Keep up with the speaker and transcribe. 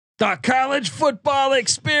The college football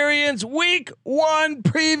experience week 1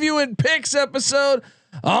 preview and picks episode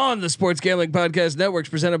on the Sports Gambling Podcast Networks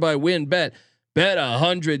presented by WynnBET. Bet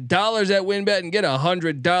 $100 at WynnBET and get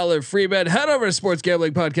 $100 free bet. Head over to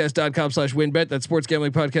sportsgamblingpodcast.com/WynnBET. That's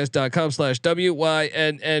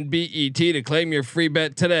sportsgamblingpodcast.com/WYNNBET to claim your free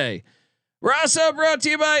bet today. We're also brought to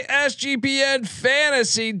you by SGPN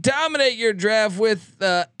Fantasy. Dominate your draft with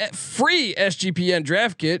free SGPN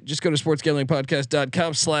draft kit. Just go to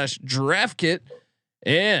sportsgamblingpodcast.com/draft kit.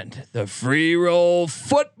 And the free roll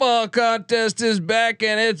football contest is back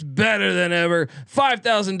and it's better than ever.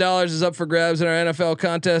 $5,000 is up for grabs in our NFL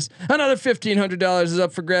contest. Another $1,500 is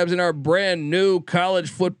up for grabs in our brand new college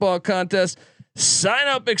football contest. Sign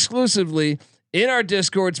up exclusively in our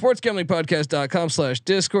Discord,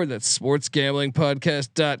 sportsgamblingpodcast.com/discord. That's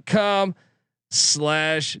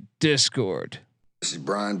sportsgamblingpodcast.com/discord. This is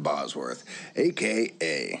Brian Bosworth,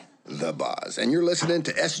 aka The Boz, and you're listening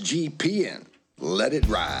to SGPN. Let it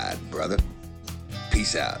ride, brother.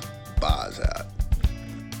 Peace out. Boz out.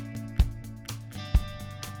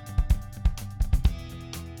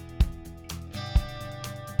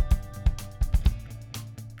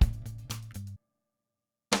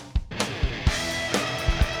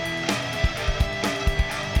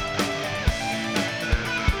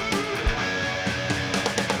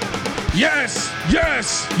 Yes,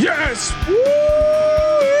 yes, yes. Woo!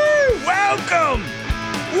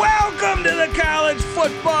 Welcome to the college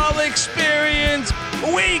football experience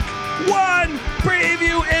week 1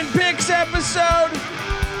 preview and picks episode.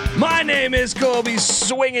 My name is Colby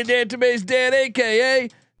Swinging Database Dan, aka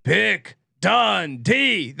Pick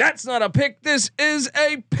Dundee. That's not a pick. This is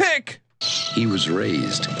a pick. He was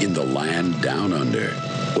raised in the land down under,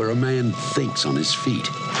 where a man thinks on his feet,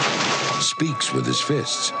 speaks with his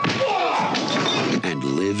fists, and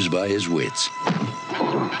lives by his wits.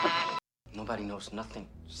 Nobody knows nothing.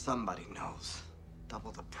 Somebody knows.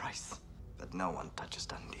 Double the price, but no one touches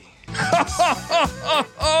Dundee.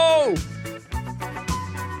 Oh!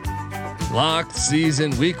 Locked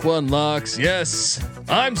season, week 1 locks. Yes,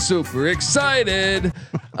 I'm super excited.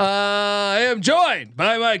 I am joined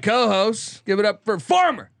by my co-host. Give it up for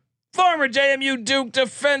former JMU Duke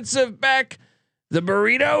defensive back, the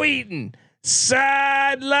burrito eating,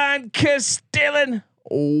 sideline kiss stealing,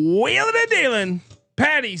 wheeling and dealing,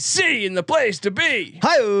 Patty C in the place to be.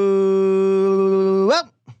 Hi. Well,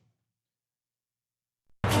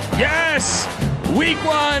 yes, week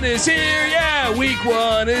 1 is here. Yeah, week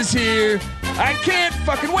 1 is here. I can't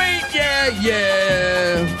fucking wait.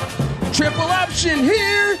 Yeah. Triple option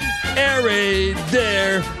here, air raid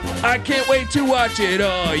there. I can't wait to watch it.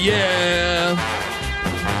 Oh yeah.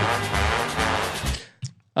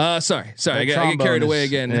 Sorry. I get carried away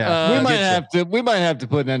again. Yeah. We might have to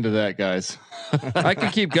put an end to that, guys. I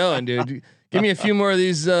could keep going, dude. Give me a few more of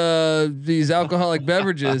these alcoholic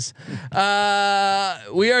beverages.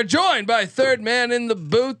 We are joined by third man in the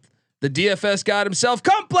booth, the DFS god himself.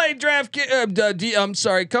 Come play draft. Come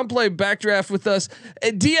play backdraft with us,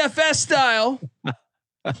 DFS style,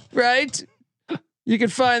 right? You can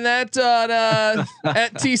find that on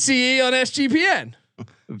at TCE on SGPN.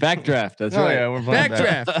 Backdraft. That's right. Yeah, we're playing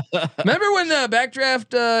Backdraft. Remember when the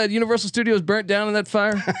Backdraft Universal Studios burnt down in that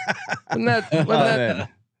fire? Wasn't that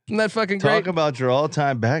fucking great? Talk about your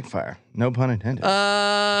all-time backfire. No pun intended.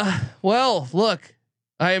 Well, look,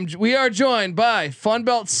 we are joined by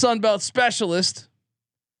Funbelt Sunbelt specialist.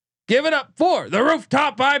 Give it up for the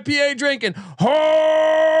rooftop IPA drinking,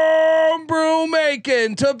 homebrew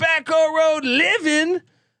making, Tobacco Road living,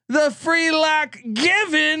 the free lock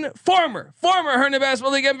given, former Herndon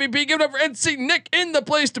Basketball League MVP. Give it up for NC Nick in the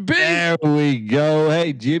place to be. There we go.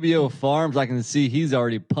 Hey, GBO Farms. I can see he's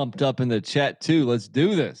already pumped up in the chat too. Let's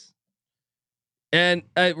do this. And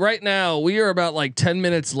right now we are about like 10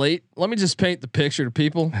 minutes late. Let me just paint the picture to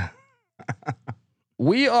people.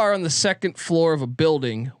 We are on the 2nd floor of a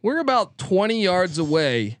building. We're about 20 yards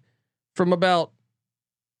away from a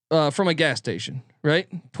gas station, right?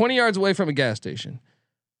 20 yards away from a gas station.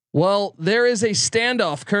 Well, there is a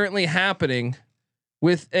standoff currently happening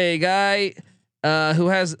with a guy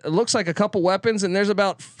who looks like a couple weapons, and there's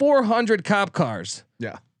about 400 cop cars.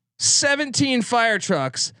 Yeah. 17 fire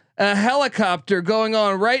trucks, a helicopter going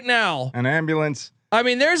on right now. An ambulance. I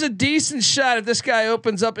mean, there's a decent shot if this guy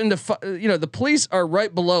opens up into, the police are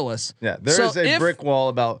right below us. Yeah, there is a brick wall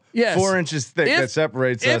about 4 inches thick that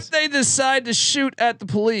separates us. If they decide to shoot at the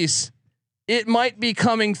police, it might be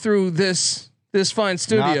coming through this fine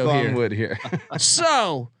studio Knock here. on wood here.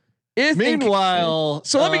 So, Meanwhile,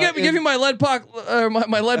 let me give you my lead pipe,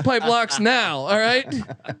 my lead pipe locks now. All right,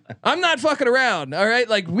 I'm not fucking around. All right,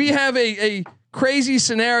 like we have a crazy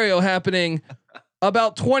scenario happening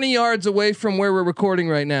about 20 yards away from where we're recording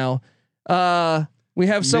right now. We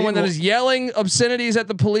have someone that is yelling obscenities at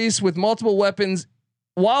the police with multiple weapons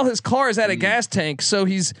while his car is at a gas tank. So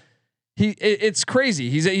it's crazy.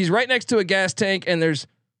 He's right next to a gas tank, and there's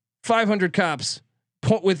 500 cops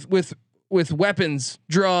with weapons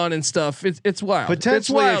drawn and stuff. It's wild. Potentially it's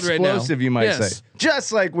wild explosive, right you might say.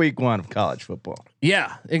 Just like week 1 of college football.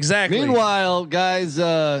 Yeah, exactly. Meanwhile, guys,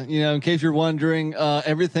 in case you're wondering,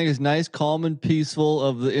 everything is nice, calm, and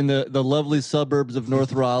peaceful in the lovely suburbs of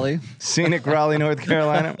North Raleigh. Scenic Raleigh, North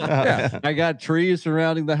Carolina. Yeah. I got trees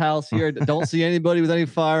surrounding the house here. Don't see anybody with any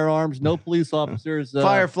firearms. No police officers.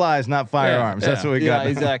 Fireflies, not firearms. That's what we got.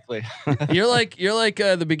 Yeah, exactly. You're like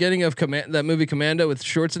the beginning of that movie Commando with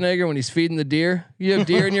Schwarzenegger when he's feeding the deer. You have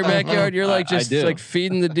deer in your backyard. You're like just like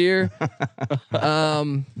feeding the deer.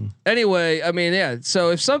 Anyway, I mean, yeah. So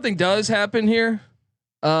if something does happen here,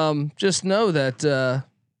 just know that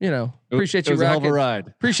appreciate you rocking.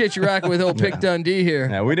 Appreciate you rocking with old Pick Dundee here.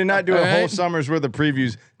 Yeah, we did not do a whole summer's worth of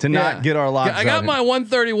previews to not get our locks. I got my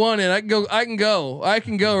 131 in. I can go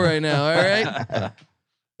right now. All right.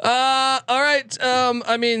 All right.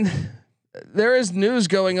 I mean, there is news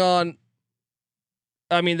going on.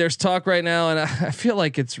 I mean, there's talk right now, and I feel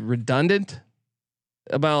like it's redundant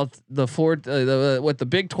about what the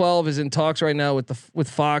Big 12 is in talks right now with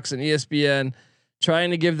Fox and ESPN, trying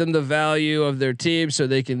to give them the value of their team so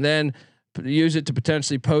they can then use it to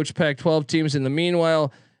potentially poach Pac-12 teams. In the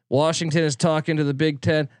meanwhile, Washington is talking to the Big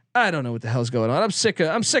 10. I don't know what the hell's going on. I'm sick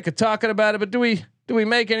of talking about it. But do we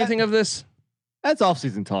make anything of this? That's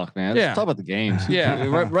off-season talk, man. Let's talk about the games. Yeah,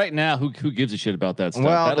 right now, who gives a shit about that stuff?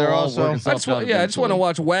 Well, they're also. I just want to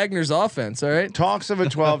watch Wagner's offense. All right. Talks of a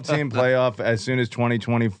 12-team playoff as soon as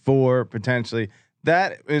 2024 potentially.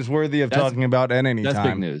 That is worthy of talking about at any time. That's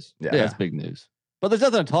big news. Yeah, that's big news. But there's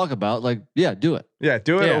nothing to talk about. Like, do it. Yeah,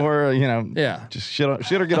 do it, or just shit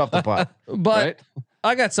or get off the pot. But right?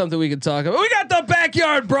 I got something we can talk about. We got the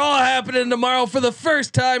backyard brawl happening tomorrow for the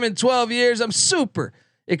first time in 12 years. I'm super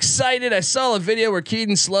excited. I saw a video where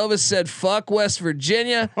Keaton Slovis said "fuck West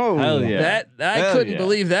Virginia." Oh, hell yeah! I couldn't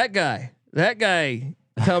believe that guy. That guy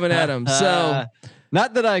coming at him. So,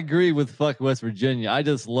 not that I agree with "fuck West Virginia." I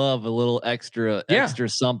just love a little extra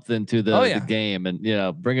something to the game,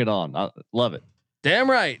 and bring it on. I love it. Damn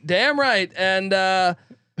right. And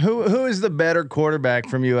who is the better quarterback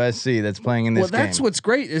from USC that's playing in this game? Well, that's what's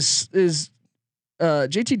great is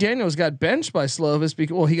JT Daniels got benched by Slovis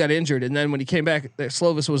because he got injured, and then when he came back,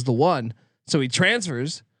 Slovis was the one, so he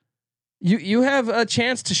transfers. You have a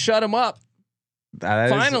chance to shut him up.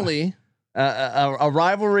 Finally, a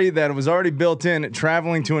rivalry that was already built in,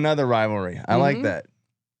 traveling to another rivalry. I like that.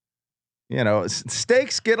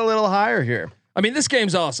 Stakes get a little higher here. I mean, this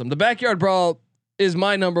game's awesome. The backyard brawl is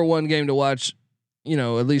my number one game to watch.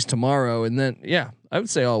 At least tomorrow, and then I would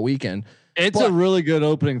say all weekend. It's a really good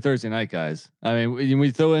opening Thursday night, guys. I mean,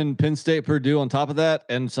 we throw in Penn State, Purdue on top of that,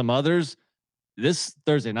 and some others. This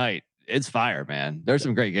Thursday night, it's fire, man. There's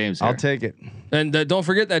some great games here. I'll take it. And don't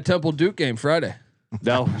forget that Temple Duke game Friday.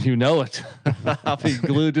 No, you know it. I'll be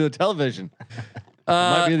glued to the television.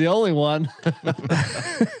 Might be the only one.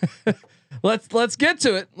 Let's get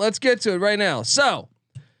to it. Let's get to it right now. So,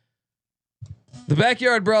 the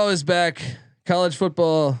backyard brawl is back. College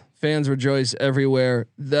football fans rejoice everywhere.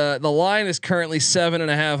 The line is currently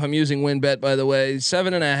 7.5. I'm using WinBet, by the way.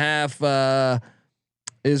 7.5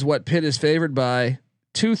 is what Pitt is favored by.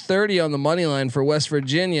 230 on the money line for West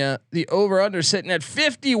Virginia. The over under sitting at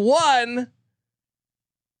 51.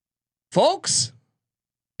 Folks,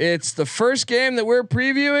 it's the first game that we're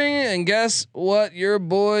previewing, and guess what your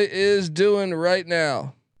boy is doing right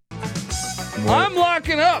now? I'm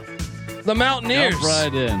locking up the Mountaineers. Jump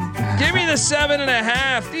right in. Give me the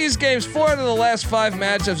 7.5. These games, 4 out of the last 5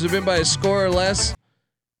 matchups have been by a score or less.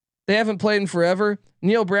 They haven't played in forever.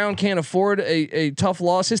 Neil Brown can't afford a tough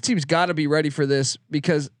loss. His team's got to be ready for this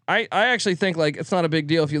because I actually think it's not a big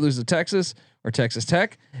deal if you lose to Texas or Texas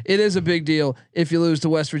Tech. It is a big deal if you lose to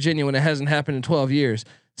West Virginia when it hasn't happened in 12 years.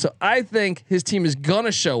 So I think his team is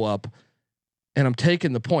gonna show up, and I'm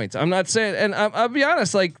taking the points. I'm not saying, and I'll be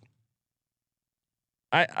honest,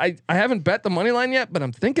 I haven't bet the money line yet, but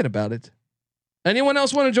I'm thinking about it. Anyone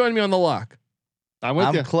else want to join me on the lock?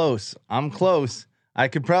 I'm close. I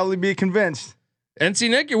could probably be convinced. NC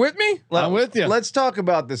Nick, you're with me? I'm with you. Let's talk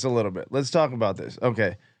about this a little bit.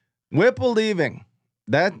 Okay. Whipple leaving.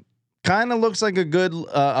 That kind of looks like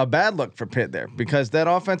a bad look for Pitt there, because that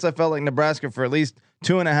offense, I felt like Nebraska for at least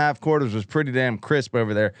 2.5 quarters was pretty damn crisp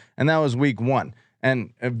over there. And that was week 1.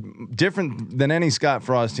 And different than any Scott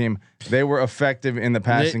Frost team, they were effective in the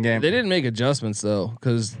passing game. They didn't make adjustments though,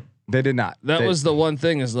 because They did not. That was the one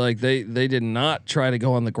thing is like they did not try to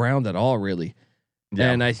go on the ground at all, really.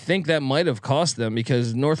 Yeah. And I think that might have cost them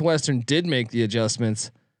because Northwestern did make the adjustments.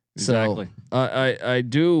 Exactly. So I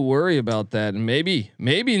do worry about that, and maybe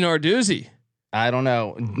Narduzzi. I don't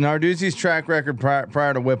know. Narduzzi's track record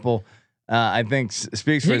prior to Whipple, I think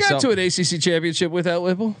speaks for He got itself. to an ACC championship without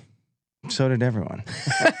Whipple. So did everyone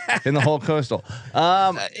in the whole Coastal.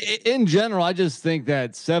 In general, I just think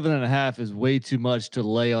that 7.5 is way too much to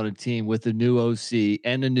lay on a team with a new OC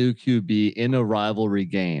and a new QB in a rivalry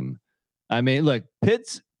game. I mean, look,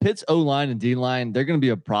 Pitt's O line and D line, they're going to be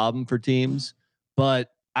a problem for teams, but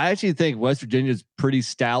I actually think West Virginia is pretty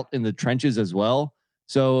stout in the trenches as well.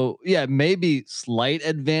 So yeah, maybe slight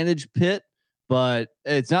advantage Pitt, but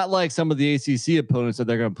it's not like some of the ACC opponents that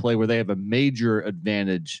they're going to play where they have a major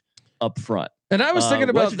advantage up front. And I was thinking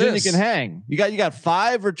about West Virginia this. can hang. You got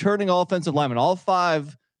 5 returning offensive linemen, all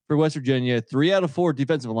 5 for West Virginia, 3 out of 4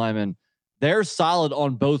 defensive linemen. They're solid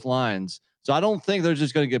on both lines. So I don't think they're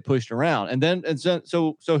just going to get pushed around.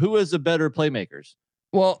 So who is the better playmakers?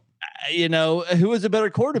 Well, Who is a better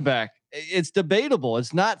quarterback? It's debatable.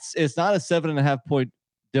 It's not a 7.5 point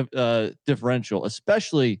differential,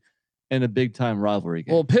 especially in a big time rivalry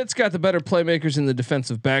game. well, Pitt's got the better playmakers in the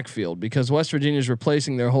defensive backfield because West Virginia's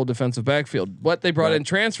replacing their whole defensive backfield. What they brought in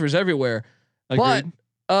transfers everywhere. Agreed.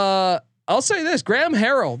 But I'll say this: Graham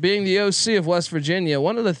Harrell, being the OC of West Virginia,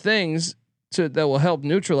 one of the things that will help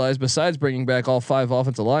neutralize, besides bringing back all 5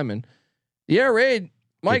 offensive linemen, the air raid.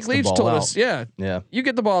 Mike Gets the Leach ball told out. us, yeah, Yeah. you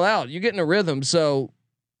get the ball out, you get in a rhythm. So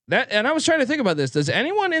that, and I was trying to think about this. Does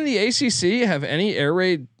anyone in the ACC have any air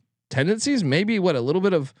raid tendencies? Maybe a little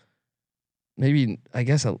bit of, I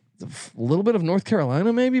guess a little bit of North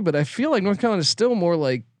Carolina, maybe. But I feel like North Carolina is still more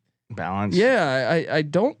like Balance. yeah. I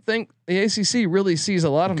don't think the ACC really sees a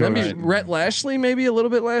lot of them. Maybe Right. Rhett Lashley, maybe a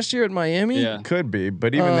little bit last year at Miami. Yeah. Could be,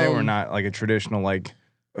 but even they were not like a traditional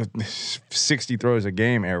 60 throws a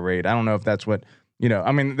game air raid. I don't know if that's what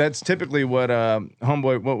I mean, that's typically what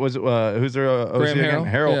homeboy. What was it? Who's their OC Graham again?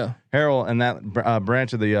 Harrell. Harrell, and that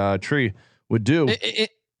branch of the tree would do.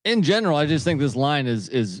 In general, I just think this line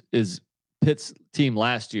is Pitt's team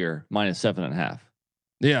last year minus 7.5.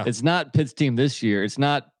 Yeah. It's not Pitt's team this year. It's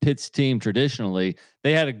not Pitt's team traditionally.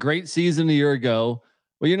 They had a great season a year ago.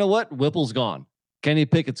 Well, you know what? Whipple's gone. Kenny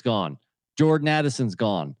Pickett's gone. Jordan Addison's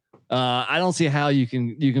gone. I don't see how you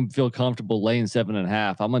can feel comfortable laying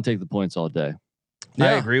 7.5. I'm gonna take the points all day. Yeah.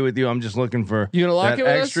 I agree with you. I'm just looking for You gonna lock that it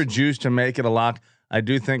with extra us? juice to make it a lock. I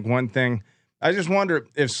do think one thing. I just wonder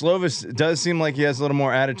if Slovis does seem like he has a little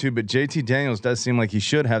more attitude, but JT Daniels does seem like he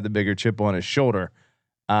should have the bigger chip on his shoulder.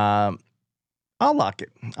 I'll lock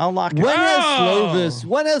it. When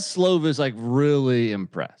has Slovis like really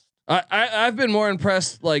impressed? I've been more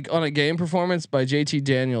impressed like on a game performance by JT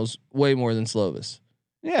Daniels way more than Slovis.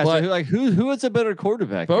 Yeah, But- so who is a better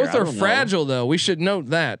quarterback? Both here? I are don't know. fragile though. We should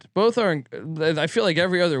note that. Both are. I feel like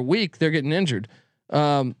every other week they're getting injured.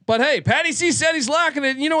 But hey, Patty C said he's locking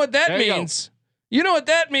it. You know what that There you go. means? You know what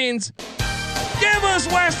that means? Give us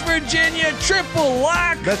West Virginia triple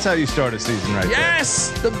lock. That's how you start a season, right Yes,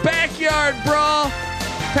 the backyard brawl.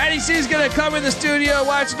 Patty C's gonna come in the studio,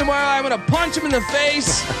 watch it tomorrow. I'm gonna punch him in the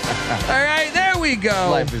face. All right, there we go. there.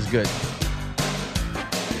 Life is good.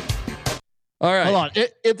 All right. Hold on.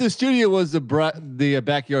 If the studio was the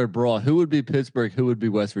backyard brawl, who would be Pittsburgh? Who would be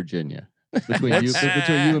West Virginia? Between you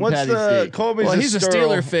and What's Patty the C. Colby's Well, he's a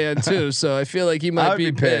Steeler Steeler fan too, so I feel like he I might would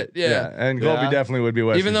be Pitt. Yeah. and Colby Yeah. definitely would be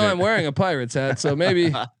West Even though Virginia. I'm wearing a Pirates hat, so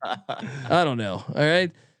maybe I don't know. All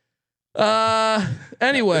right.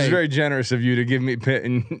 Anyway, It's very generous of you to give me Pitt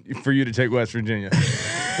and for you to take West Virginia.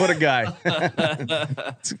 What a guy.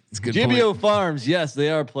 it's a good GBO point. Farms, yes, they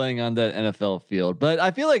are playing on that NFL field, but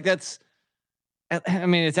I feel like that's. I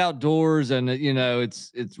mean, it's outdoors and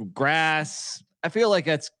it's grass. I feel like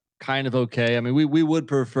that's kind of okay. I mean, we would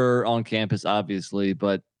prefer on campus, obviously,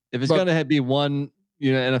 but if it's going to be one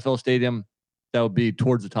NFL stadium, that would be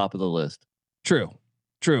towards the top of the list. True.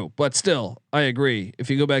 But still, I agree. If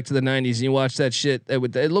you go back to the '90s and you watch that shit, it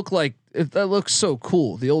looked like that looks so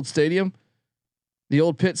cool. The old stadium, the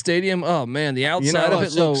old Pitt Stadium. Oh man, the outside of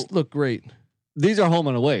it looked great. These are home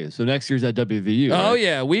and away, so next year's at WVU. Oh right?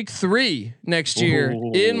 yeah, week 3 next year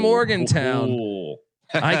in Morgantown. Ooh.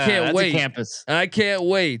 I can't That's a wait. campus. I can't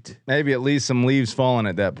wait. Maybe at least some leaves falling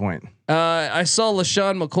at that point. I saw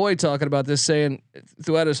LaShawn McCoy talking about this, saying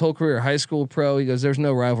throughout his whole career, high school, pro, he goes, "There's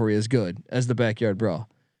no rivalry as good as the backyard brawl."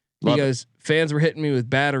 Love He goes, "Fans were hitting me with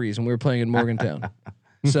batteries when we were playing in Morgantown."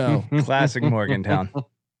 So Classic Morgantown.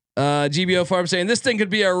 GBO Farm saying this thing could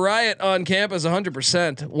be a riot on campus.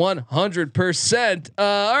 100%, 100%.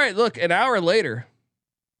 All right, look, an hour later,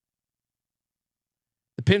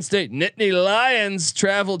 The Penn State Nittany Lions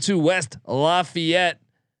travel to West Lafayette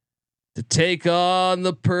to take on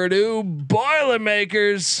the Purdue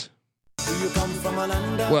Boilermakers.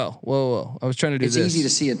 Well, whoa. I was trying to do it's this. It's easy to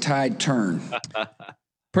see a tide turn.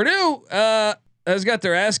 Purdue has got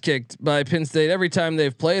their ass kicked by Penn State every time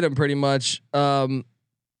they've played them, pretty much.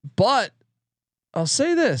 But I'll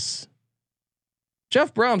say this: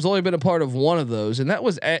 Jeff Brom's only been a part of one of those, and that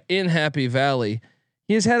was in Happy Valley.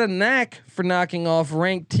 He has had a knack for knocking off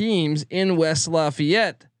ranked teams in West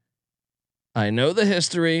Lafayette. I know the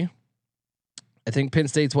history. I think Penn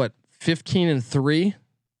State's 15-3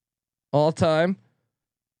 all time,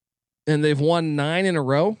 and they've won 9 in a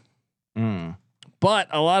row. But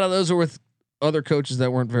a lot of those are with other coaches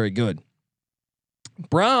that weren't very good.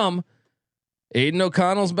 Brom, Aiden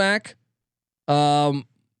O'Connell's back.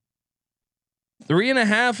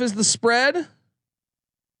 3.5 is the spread.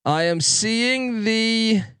 I am seeing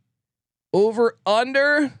the over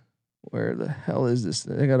under. Where the hell is this?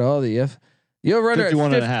 I got all the over under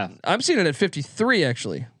 51.5. I'm seeing it at 53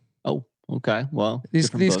 actually. Oh, okay. Well,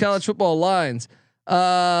 These college football lines.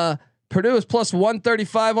 Purdue is plus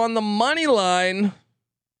 135 on the money line.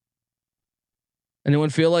 Anyone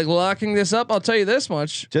feel like locking this up? I'll tell you this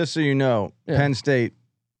much. Just so you know, Penn State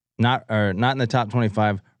not in the top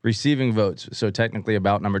 25 receiving votes, so technically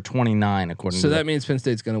about number 29 according to. So that means Penn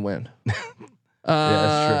State's going to win.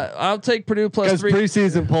 That's true. I'll take Purdue plus 3.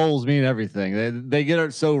 Preseason polls mean everything. They get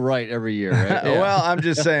it so right every year. Right? Well, I'm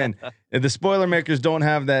just saying, if the Spoilermakers don't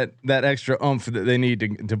have that extra oomph that they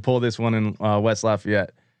need to pull this one in West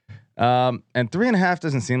Lafayette, and 3.5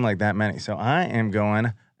 doesn't seem like that many, so I am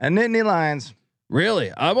going a Nittany Lions.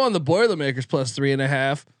 Really, I'm on the Boilermakers plus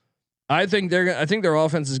 3.5. I think their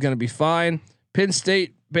offense is going to be fine. Penn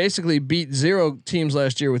State basically beat 0 teams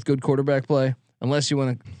last year with good quarterback play, unless you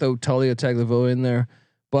want to throw Talia Tagovailoa in there.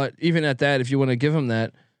 But even at that, if you want to give them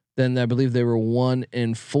that, then I believe they were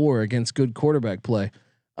 1-4 against good quarterback play.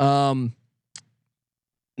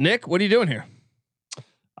 Nick, what are you doing here?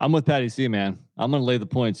 I'm with Patty C, man. I'm going to lay the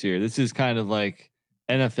points here. This is kind of like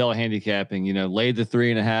NFL handicapping, lay the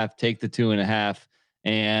 3.5, take the 2.5.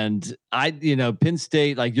 And Penn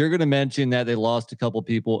State, like you're going to mention that they lost a couple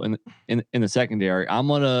people in the secondary. I'm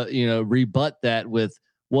going to, rebut that with,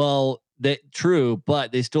 well, true,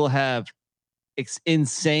 but they still have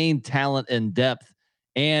insane talent and depth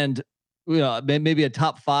and, maybe a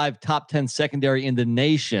top 5, top 10 secondary in the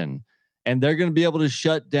nation. And they're going to be able to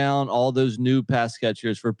shut down all those new pass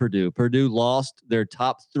catchers for Purdue. Purdue lost their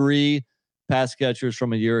top 3 pass catchers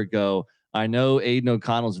from a year ago. I know Aiden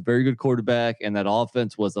O'Connell's a very good quarterback, and that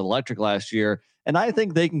offense was electric last year. And I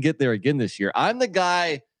think they can get there again this year. I'm the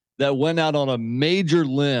guy that went out on a major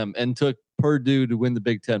limb and took Purdue to win the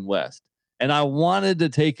Big Ten West. And I wanted to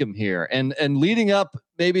take him here. And leading up,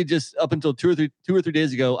 maybe just up until 2 or 3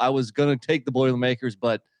 days ago, I was going to take the Boilermakers,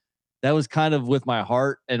 but that was kind of with my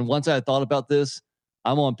heart. And once I thought about this,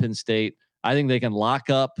 I'm on Penn State. I think they can lock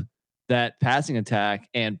up that passing attack.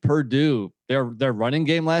 And Purdue, their running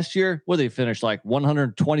game last year, where they finished like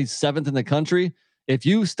 127th in the country. If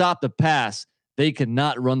you stop the pass, they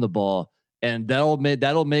cannot run the ball, and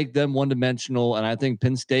that'll make them one-dimensional. And I think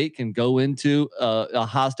Penn State can go into a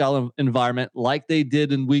hostile environment like they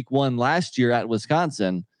did in Week 1 last year at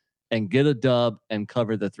Wisconsin and get a dub and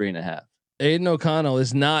cover the 3.5. Aiden O'Connell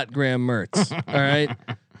is not Graham Mertz. All right.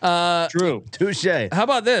 True. Touche. How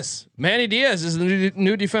about this? Manny Diaz is the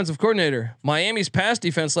new defensive coordinator. Miami's pass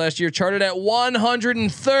defense last year charted at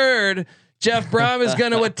 103rd. Jeff Brom is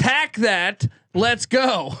going to attack that. Let's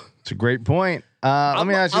go. It's a great point. Let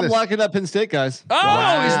me ask you I'm this. locking up Penn State, guys. Oh,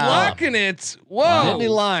 Wow. he's locking it. Whoa. Nittany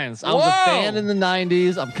Lions. I was a fan in the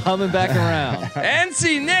 90s. I'm coming back around.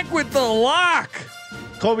 NC Nick with the lock.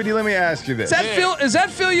 Colby, let me ask you this. Is that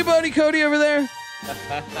Phil Ubodi Cody over there?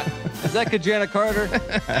 Is that Kajana Carter?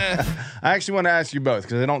 I actually want to ask you both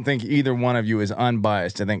because I don't think either one of you is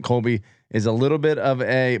unbiased. I think Colby is a little bit of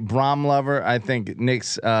a Brom lover. I think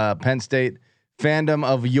Nick's Penn State fandom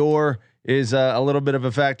of yore is a little bit of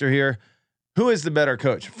a factor here. Who is the better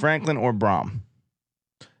coach, Franklin or Brom?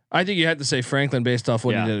 I think you had to say Franklin based off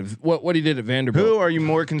what he did. What he did at Vanderbilt. Who are you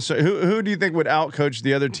more concerned? Who do you think would outcoach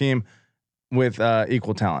the other team with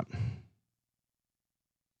equal talent?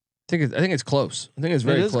 I think it's close. I think it's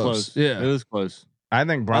very close. Yeah, it is close. I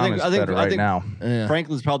think Brom is better right now. Yeah.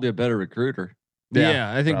 Franklin's probably a better recruiter. Yeah,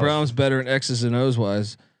 I think probably. Brom's better in X's and O's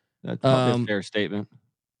wise. That's probably a fair statement.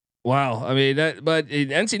 Wow, I mean but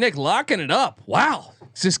NC Nick locking it up. Wow,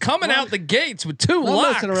 it's just coming out the gates with 2 Not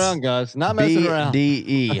locks. messing around, guys. Not messing around.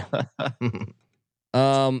 BDE.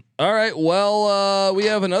 All right. Well, we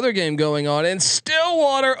have another game going on in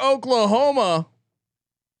Stillwater, Oklahoma.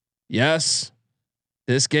 Yes,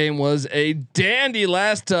 This game was a dandy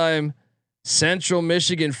last time. Central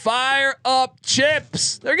Michigan fire up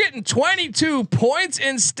chips. They're getting 22 points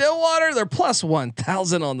in Stillwater. They're plus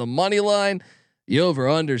 1,000 on the money line. The over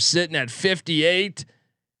under sitting at 58.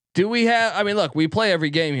 Do we have? I mean, look, we play every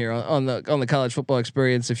game here on the college football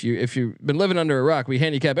experience. If you've been living under a rock, we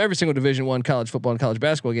handicap every single Division I college football and college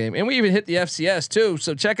basketball game, and we even hit the FCS too.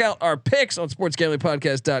 So check out our picks on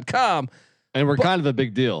sportsgamblingpodcast.com. And we're kind of a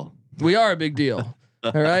big deal. We are a big deal.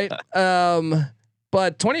 All right.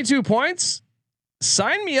 But 22 points.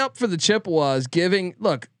 Sign me up for the Chippewas.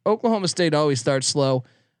 Look, Oklahoma State always starts slow.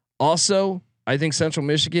 Also, I think Central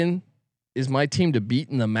Michigan is my team to beat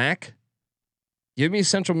in the MAC. Give me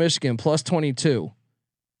Central Michigan plus 22.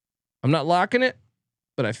 I'm not locking it,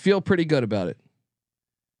 but I feel pretty good about it.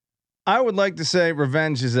 I would like to say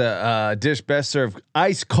revenge is a dish best served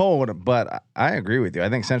ice cold, but I agree with you. I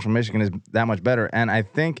think Central Michigan is that much better, and I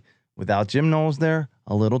think without Jim Knowles there,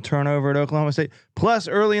 a little turnover at Oklahoma State. Plus,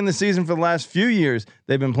 early in the season for the last few years,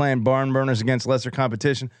 they've been playing barn burners against lesser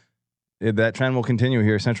competition. That trend will continue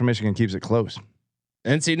here. Central Michigan keeps it close.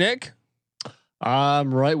 NC Nick.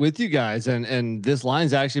 I'm right with you guys. And this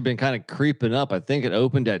line's actually been kind of creeping up. I think it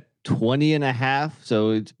opened at 20.5. So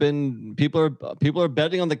it's been, people are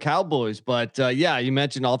betting on the Cowboys, but yeah, you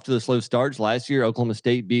mentioned off to the slow starts last year. Oklahoma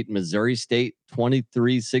State beat Missouri State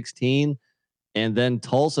 23-16 and then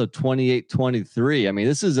Tulsa 28-23. I mean,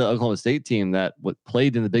 this is an Oklahoma State team that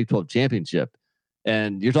played in the Big 12 championship,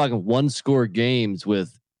 and you're talking 1-score games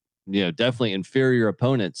with, definitely inferior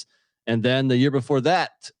opponents. And then the year before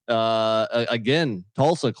that, again,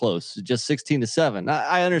 Tulsa close, just 16-7.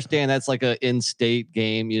 I understand that's like a in-state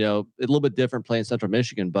game, a little bit different playing Central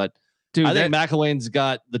Michigan, but dude, I think McElwain's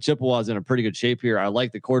got the Chippewas in a pretty good shape here. I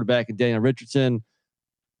like the quarterback and Daniel Richardson.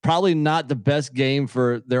 Probably not the best game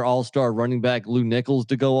for their all-star running back Lou Nichols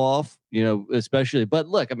to go off, especially. But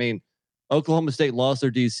look, I mean, Oklahoma State lost their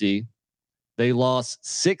DC. They lost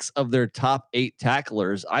 6 of their top 8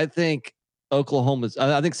 tacklers. I think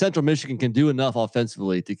Central Michigan can do enough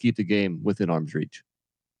offensively to keep the game within arm's reach.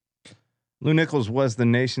 Lou Nichols was the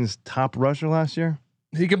nation's top rusher last year.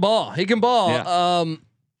 He can ball. Yeah.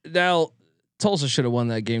 Now Tulsa should have won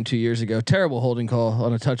that game 2 years ago. Terrible holding call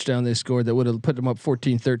on a touchdown they scored that would have put them up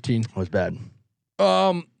 14-13. That was bad.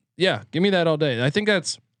 Yeah, give me that all day. I think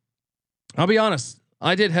I'll be honest.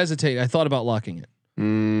 I did hesitate. I thought about locking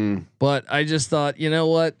it, but I just thought, you know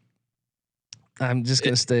what? I'm just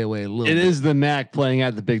gonna stay away a little. It is the MAC playing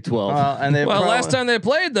at the Big 12. Last time they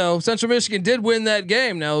played though, Central Michigan did win that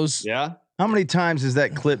game. Now, how many times has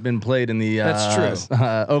that clip been played in the That's true.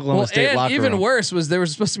 Oklahoma State locker room? Even worse was there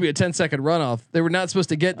was supposed to be a 10-second runoff. They were not supposed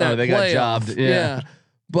to get that. They got jobbed. Yeah.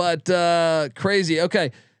 But crazy.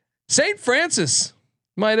 Okay, St. Francis,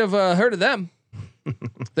 might have heard of them.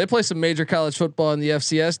 They play some major college football in the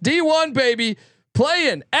FCS. D1 baby.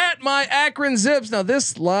 Playing at my Akron Zips. Now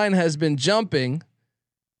this line has been jumping,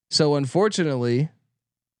 so unfortunately,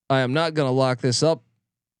 I am not going to lock this up.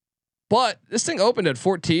 But this thing opened at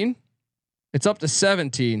 14. It's up to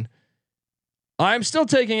 17. I'm still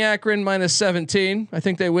taking Akron minus 17. I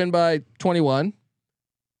think they win by 21.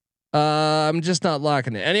 I'm just not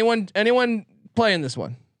locking it. Anyone playing this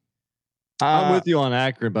one? I'm with you on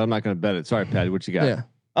Akron, but I'm not going to bet it. Sorry, Patty. What you got? Yeah.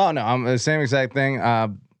 Oh no, I'm the same exact thing.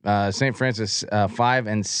 St. Francis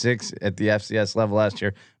 5-6 at the FCS level last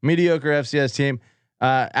year. Mediocre FCS team.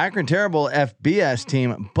 Akron terrible FBS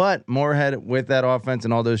team, but Moorhead with that offense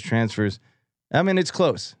and all those transfers. I mean, it's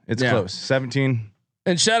close. It's close. 17.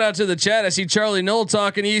 And shout out to the chat. I see Charlie Knoll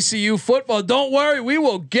talking ECU football. Don't worry, we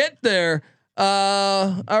will get there.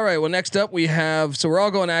 All right. Well, next up we have. So we're all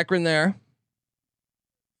going Akron there.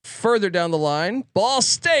 Further down the line, Ball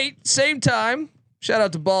State, same time. Shout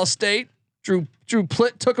out to Ball State. Drew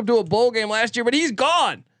Plitt took him to a bowl game last year, but he's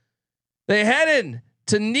gone. They headed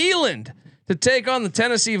to Neyland to take on the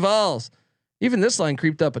Tennessee Vols. Even this line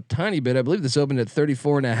creeped up a tiny bit. I believe this opened at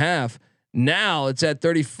 34.5. Now it's at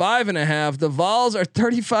 35.5. The Vols are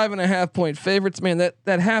 35.5 point favorites. Man,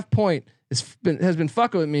 that half point has been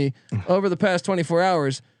fucking with me over the past 24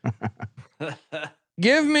 hours.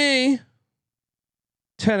 Give me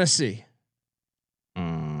Tennessee.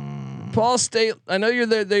 Ball State. I know you're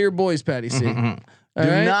there. They're your boys, Patty C. Do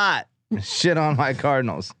not shit on my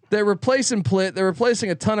Cardinals. They're replacing Plitt. They're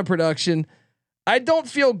replacing a ton of production. I don't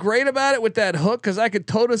feel great about it with that hook because I could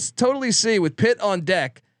totally see with Pitt on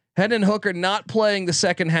deck, Hendon Hooker not playing the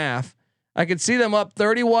second half. I could see them up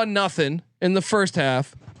 31-0 in the first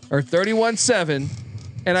half or 31-7,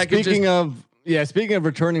 and I could Speaking of Yeah, speaking of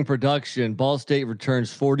returning production, Ball State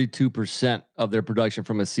returns 42% of their production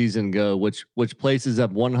from a season ago, which places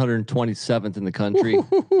up 127th in the country.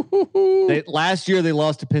 Last year they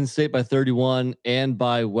lost to Penn State by 31 and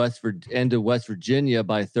to West Virginia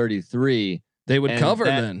by 33. They would cover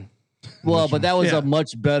then. Well, but that was a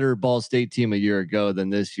much better Ball State team a year ago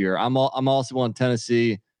than this year. I'm also on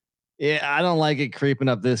Tennessee. Yeah, I don't like it creeping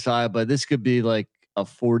up this high, but this could be like a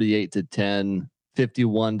 48-10.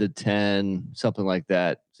 51-10, something like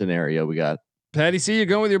that scenario we got. Patty C, you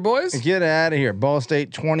going with your boys? Get out of here. Ball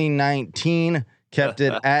State 2019 kept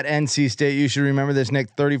it at NC State. You should remember this,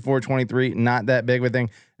 Nick. 34-23, not that big of a thing.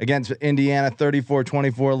 Against Indiana,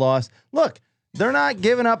 34-24 loss. Look, they're not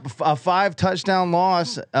giving up a 5 touchdown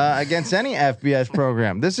loss against any FBS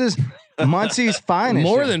program. This is Muncie's finest.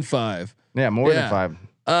 More than 5. Yeah, more than 5.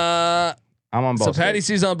 I'm on Ball State. So Patty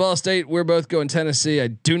C's on Ball State. We're both going Tennessee. I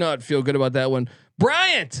do not feel good about that one.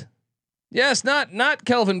 Bryant. Yes, not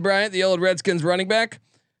Kelvin Bryant, the old Redskins running back.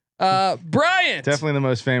 Bryant. Definitely the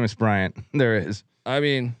most famous Bryant there is. I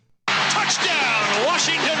mean, touchdown,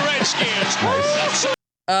 Washington Redskins.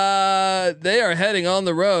 Nice. They are heading on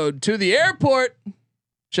the road to the airport.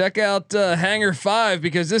 Check out Hangar 5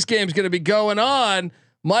 because this game's going to be going on.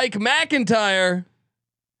 Mike McIntyre.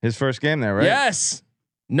 His first game there, right? Yes.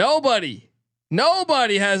 Nobody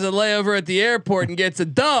has a layover at the airport and gets a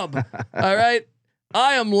dub. All right.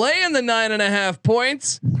 I am laying the 9.5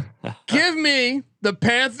 points. Give me the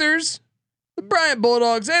Panthers, the Bryant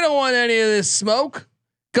Bulldogs. They don't want any of this smoke.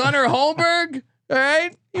 Gunnar Holmberg. All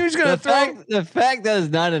right. He was going to throw. The fact that it's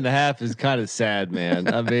 9.5 is kind of sad,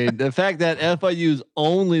 man. I mean, the fact that FIU is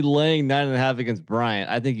only laying 9.5 against Bryant,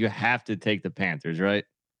 I think you have to take the Panthers, right?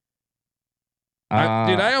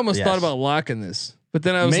 I almost thought about locking this. But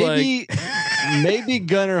then I was maybe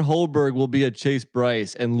Gunnar Holberg will be a Chase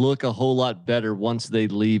Bryce and look a whole lot better once they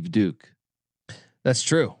leave Duke. That's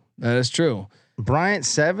true. That is true. Bryant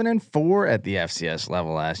 7-4 at the FCS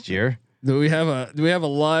level last year. Do we have a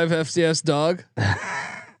live FCS dog?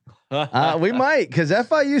 We might, because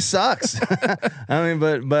FIU sucks. I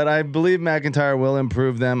mean, but I believe McIntyre will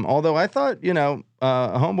improve them. Although I thought,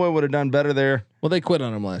 Homeboy would have done better there. Well, they quit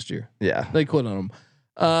on him last year. Yeah, they quit on him.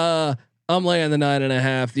 I'm laying the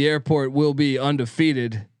 9.5. The airport will be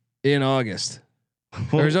undefeated in August.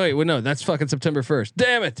 No, that's fucking September 1st.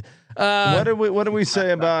 Damn it. What did we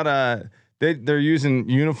say about they're using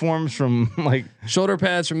uniforms from like shoulder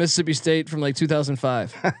pads from Mississippi State from like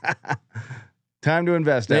 2005. Time to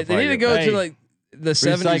invest. They need to go to like the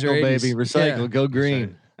 70s or 80s. Baby, recycle, go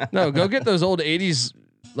green. No, go get those old 80s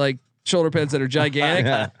like shoulder pads that are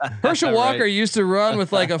gigantic. Herschel Walker used to run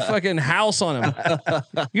with like a fucking house on him.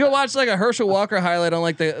 You go watch like a Herschel Walker highlight on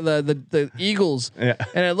like the Eagles, and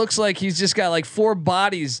it looks like he's just got like 4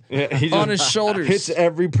 bodies on his shoulders. Hits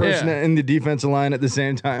every person in the defensive line at the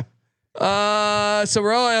same time. So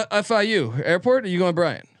we're all FIU airport. Are you going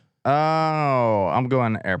Bryant? Oh, I'm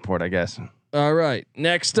going airport, I guess. All right.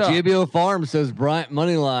 Next up, GBO Farm says Bryant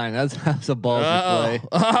money line. That's a ballsy play.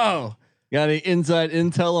 Oh. Got any inside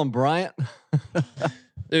intel on Bryant?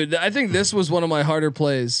 Dude, I think this was one of my harder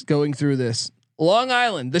plays going through this. Long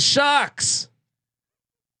Island, the Sharks.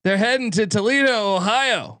 They're heading to Toledo,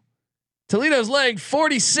 Ohio. Toledo's laying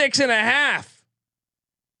 46.5.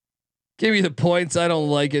 Give me the points. I don't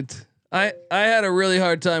like it. I had a really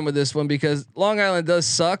hard time with this one because Long Island does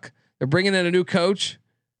suck. They're bringing in a new coach.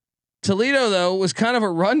 Toledo though was kind of a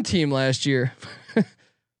run team last year.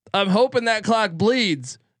 I'm hoping that clock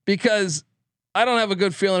bleeds. Because I don't have a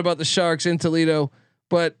good feeling about the Sharks in Toledo,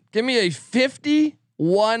 but give me a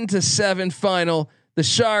 51-7 final. The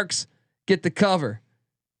Sharks get the cover.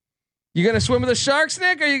 You gonna swim with the Sharks,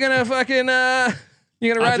 Nick? Or are you gonna fucking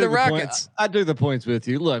you gonna ride the Rockets? I took the points with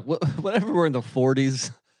you. Look, whatever we're in the 40s,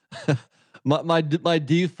 my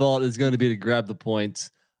default is going to be to grab the points.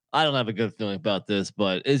 I don't have a good feeling about this,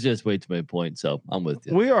 but it's just way too many points. So I'm with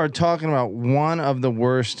you. We are talking about one of the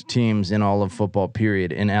worst teams in all of football,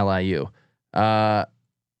 period, in LIU. I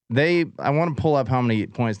want to pull up how many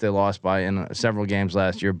points they lost by in several games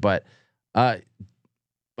last year, but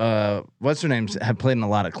what's their names have played in a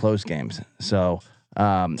lot of close games. So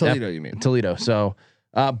Toledo, you mean Toledo. So,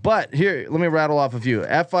 but here, let me rattle off a few.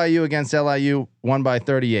 FIU against LIU won by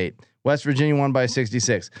 38. West Virginia won by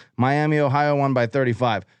 66. Miami, Ohio won by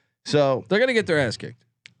 35. So they're gonna get their ass kicked.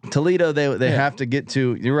 Toledo, they have to get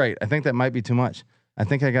to. You're right. I think that might be too much. I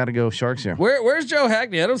think I got to go Sharks here. Where's Joe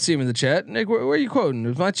Hackney? I don't see him in the chat. Nick, where are you quoting?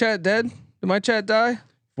 Is my chat dead? Did my chat die?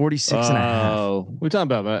 46.5. Oh, we're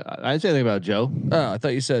talking about. I didn't say anything about Joe. Oh, I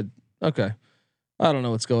thought you said okay. I don't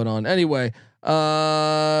know what's going on. Anyway,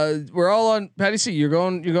 we're all on Patty C. You're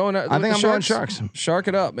going. I think I'm going Sharks. Shark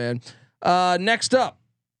it up, man. Next up,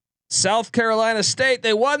 South Carolina State.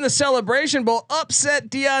 They won the Celebration Bowl, upset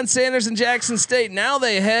Deion Sanders and Jackson State. Now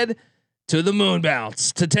they head to the Moon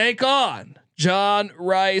Bounce to take on John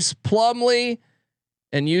Rice Plumlee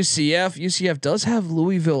and UCF. UCF does have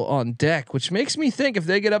Louisville on deck, which makes me think if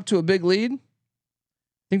they get up to a big lead, I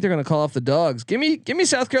think they're going to call off the dogs. Give me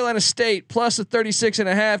South Carolina State plus a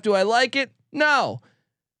 36.5. Do I like it? No,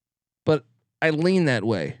 but I lean that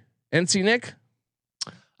way. NC Nick,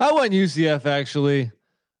 I went UCF actually,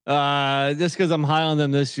 just because I'm high on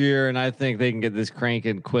them this year, and I think they can get this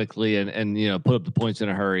cranking quickly and put up the points in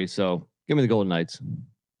a hurry. So give me the Golden Knights.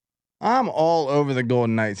 I'm all over the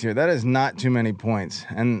Golden Knights here. That is not too many points.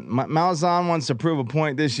 And Malzahn wants to prove a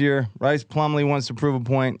point this year. Rice Plumlee wants to prove a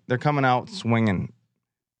point. They're coming out swinging.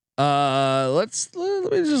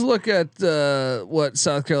 let me just look at what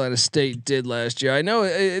South Carolina State did last year. I know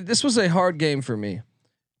this was a hard game for me.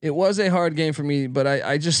 It was a hard game for me, but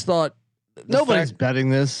I just thought nobody's betting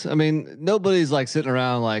this. I mean, nobody's like sitting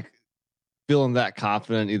around like feeling that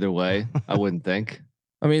confident either way. I wouldn't think.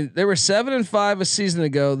 I mean, they were 7-5 a season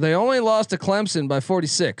ago. They only lost to Clemson by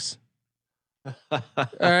 46. All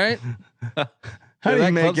right. How do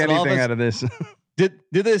you make anything out of this? Did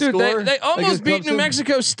they score? They almost beat New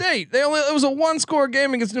Mexico State. It was a 1-score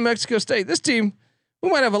game against New Mexico State. This team,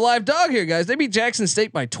 we might have a live dog here, guys. They beat Jackson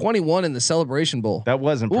State by 21 in the Celebration Bowl. That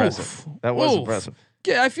was impressive. Oof. That was impressive.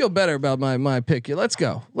 Yeah, I feel better about my pick here. Let's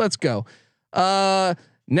go.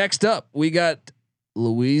 Next up, we got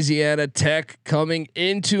Louisiana Tech coming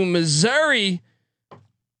into Missouri.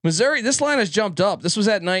 This line has jumped up. This was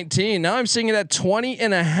at 19. Now I'm seeing it at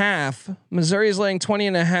 20.5. Missouri is laying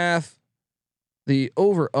 20.5. The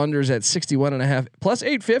over unders at 61.5 plus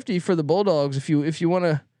 850 for the Bulldogs. If you want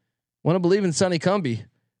to believe in Sonny Cumbie,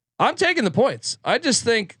 I'm taking the points. I just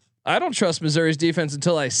think I don't trust Missouri's defense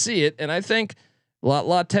until I see it. And I think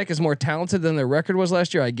La Tech is more talented than their record was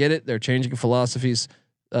last year. I get it. They're changing philosophies.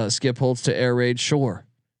 Skip Holtz to air raid, sure,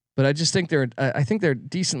 but I just think I think they're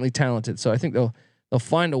decently talented. So I think they'll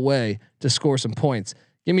find a way to score some points.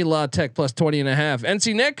 Give me La Tech plus 20.5.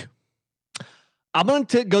 NC Nick, I'm going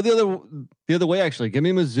to go the other way. Actually, give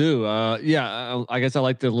me Mizzou. I guess I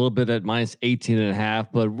liked it a little bit at minus 18.5,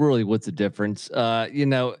 but really, what's the difference? I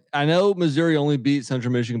know Missouri only beat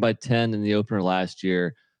Central Michigan by 10 in the opener last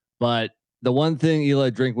year, but the one thing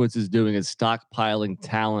Eli Drinkwitz is doing is stockpiling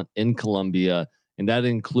talent in Columbia. And that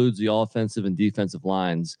includes the offensive and defensive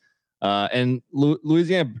lines. And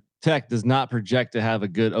Louisiana Tech does not project to have a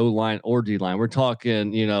good O line or D line. We're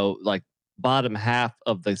talking, like bottom half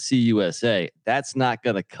of the CUSA. That's not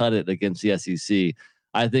going to cut it against the SEC.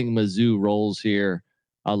 I think Mizzou rolls here.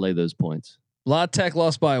 I'll lay those points. La Tech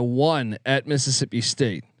lost by 1 at Mississippi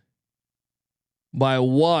State. By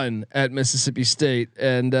 1 at Mississippi State,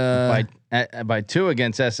 and by 2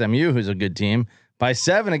 against SMU, who's a good team. By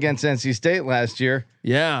 7 against NC State last year.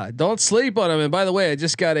 Yeah, don't sleep on him. And by the way, I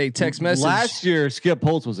just got a text message. Last year, Skip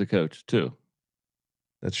Holtz was a coach too.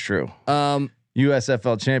 That's true.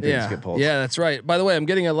 USFL champion Skip Holtz. Yeah, that's right. By the way, I'm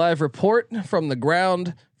getting a live report from the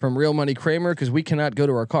ground from Real Money Kramer because we cannot go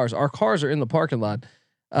to our cars. Our cars are in the parking lot.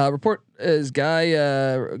 Report is guy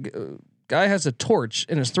has a torch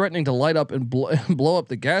and is threatening to light up and blow up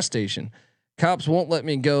the gas station. Cops won't let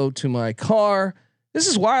me go to my car. This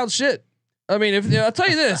is wild shit. I mean, I'll tell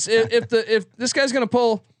you this, if this guy's gonna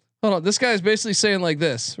pull, hold on, this guy is basically saying like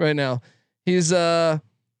this right now. He's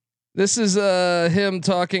this is him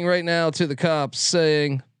talking right now to the cops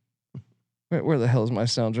saying, where the hell is my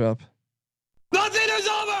sound drop? Nothing is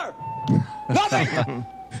over. Nothing.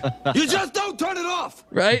 You just don't turn it off.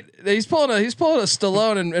 Right? He's pulling a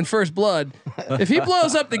Stallone in First Blood. If he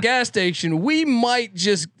blows up the gas station, we might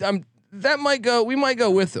just we might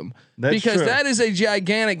go with him. That's because true. that is a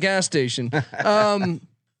gigantic gas station.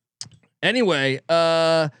 Anyway,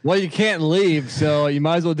 well, you can't leave, so you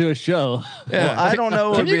might as well do a show. Yeah. Well, I don't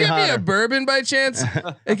know. Can you get me a bourbon by chance?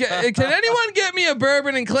 Can anyone get me a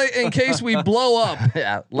bourbon in case we blow up?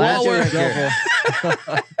 Yeah, While last we're year.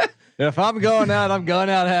 If I'm going out, I'm going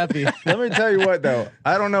out happy. Let me tell you what, though.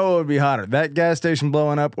 I don't know what would be hotter, that gas station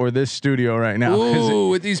blowing up or this studio right now. Ooh,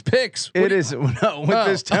 with these picks. With this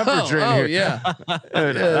temperature in here. Yeah.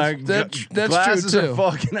 Dude, That's glasses true too. are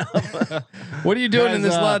fucking up. What are you doing in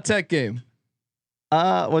this Guys, La Tech game?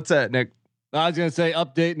 What's that, Nick? I was gonna say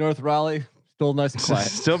update North Raleigh. Still nice and quiet.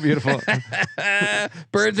 Still beautiful.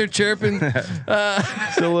 Birds are chirping.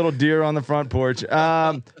 Still a little deer on the front porch.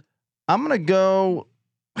 I'm gonna go.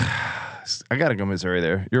 I gotta go Missouri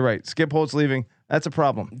there. You're right. Skip Holtz leaving. That's a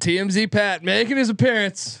problem. TMZ Pat making his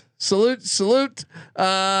appearance. Salute.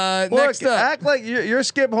 Next up, Act like you're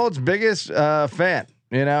Skip Holtz's biggest fan,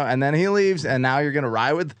 and then he leaves, and now you're gonna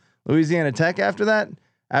ride Louisiana Tech after that.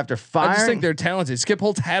 After firing, I just think they're talented. Skip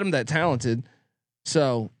Holtz had them that talented,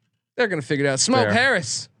 so they're gonna figure it out. Smoke Fair.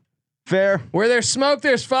 Harris. fair. Where there's smoke,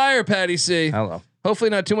 there's fire. Patty C. Hello.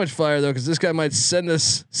 Hopefully not too much fire though, because this guy might send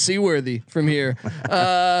us seaworthy from here.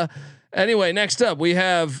 Anyway, next up we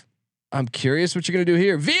have. I'm curious what you're gonna do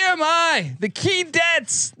here. VMI, the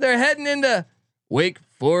Keydets. They're heading into Wake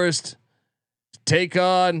Forest to take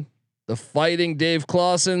on the Fighting Dave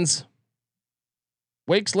Clawsons.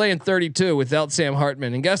 Wake's laying 32 without Sam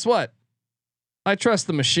Hartman, and guess what? I trust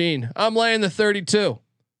the machine. I'm laying the 32.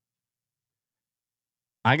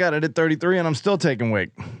 I got it at 33, and I'm still taking Wake.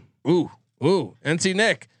 Ooh, NC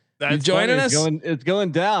Nick, you joining us? It's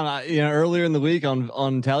going down. Earlier in the week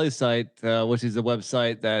on Tally Site, which is the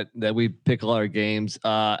website that we pick all our games.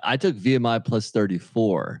 I took VMI plus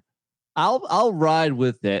 34. I'll ride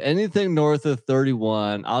with it. Anything north of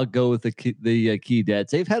 31, I'll go with the Keydets.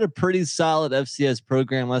 They've had a pretty solid FCS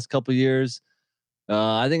program last couple of years.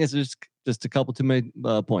 I think it's just a couple too many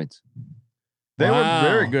points. They were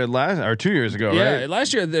very good 2 years ago, right?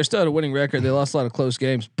 Last year they're still at a winning record. They lost a lot of close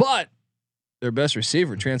games, but their best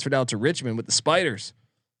receiver transferred out to Richmond with the Spiders.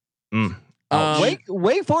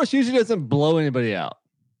 Wake Forest usually doesn't blow anybody out.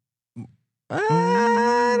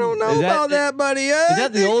 I don't know about that, buddy. Is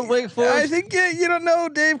that the old Wake Forest? I think you don't know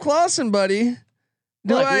Dave Clawson, buddy.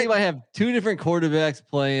 We might have two different quarterbacks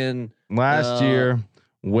playing. Last year,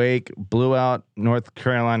 Wake blew out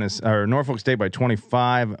Norfolk State by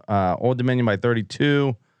 25, Old Dominion by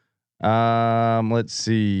 32. Let's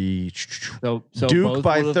see. So Duke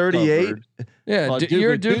by 38. Covered. Yeah,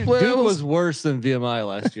 your Duke was worse than VMI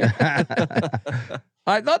last year.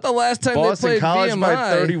 I thought the last time Boston they played College VMI by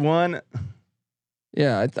 31.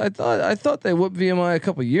 Yeah, I thought they whooped VMI a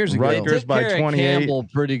couple years ago. Rutgers by 28. Campbell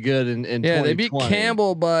pretty good in 2020. They beat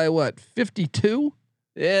Campbell by what, 52?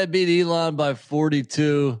 Yeah, beat Elon by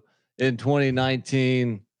 42 in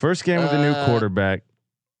 2019. First game with a new quarterback.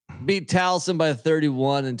 Beat Towson by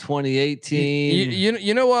 31 in 2018.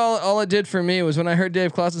 You know all it did for me was when I heard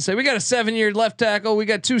Dave Clawson say we got a 7-year left tackle, we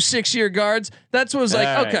got 2 6-year guards. That's what was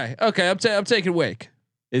like. Right. Okay, I'm taking Wake.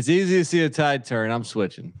 It's easy to see a tide turn. I'm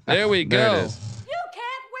switching. There we go. There it is. You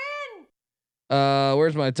can't win.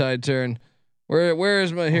 Where's my tide turn? Where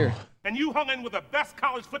is my here? And you hung in with the best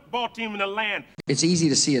college football team in the land. It's easy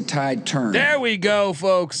to see a tide turn. There we go,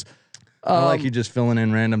 folks. I like you just filling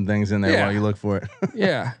in random things in there yeah. while you look for it.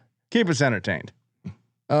 Yeah. Keep us entertained.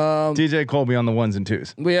 TJ Colby on the 1s and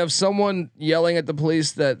 2s. We have someone yelling at the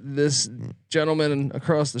police that this gentleman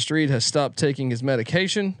across the street has stopped taking his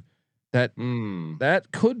medication. That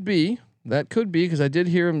could be because I did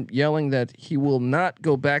hear him yelling that he will not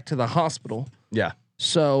go back to the hospital. Yeah.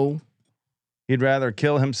 So he'd rather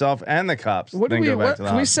kill himself and the cops than go back to the hospital.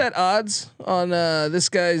 Can we set odds on this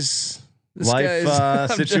guy's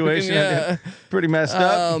life situation? Yeah. Pretty messed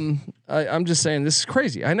up. I'm just saying this is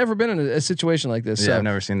crazy. I've never been in a situation like this. Yeah, so. I've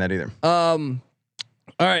never seen that either. All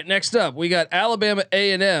right, next up we got Alabama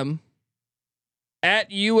A&M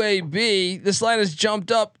at UAB. This line has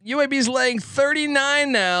jumped up. UAB's laying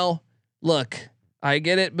 39 now. Look, I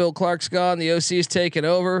get it. Bill Clark's gone. The OC is taking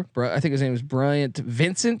over. I think his name is Bryant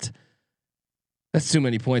Vincent. That's too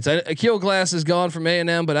many points. Akil Glass is gone from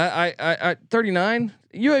A&M, but I 39.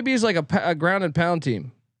 UAB is like a ground and pound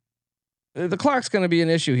team. The clock's going to be an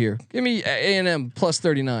issue here. Give me A&M plus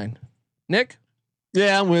 39. Nick?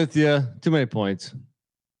 Yeah, I'm with you. Too many points.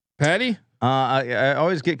 Patty? I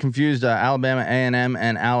always get confused. Alabama A&M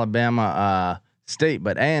and Alabama State,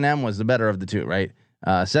 but A&M was the better of the two, right?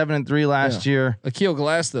 7-3 last year. Akil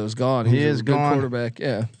Glass though is gone. He is good gone. Quarterback.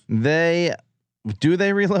 Yeah. They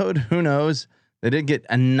reload? Who knows? They did get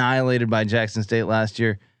annihilated by Jackson State last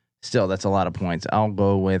year. Still, that's a lot of points. I'll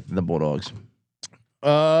go with the Bulldogs.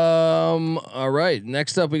 All right.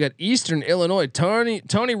 Next up, we got Eastern Illinois. Tony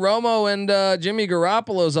Romo and Jimmy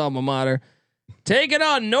Garoppolo's alma mater taking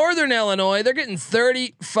on Northern Illinois. They're getting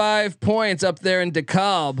 35 points up there in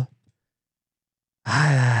DeKalb.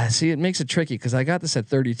 See, it makes it tricky because I got this at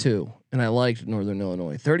 32 and I liked Northern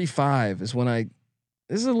Illinois. 35 is when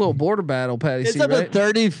this is a little border battle, Patty. It's up at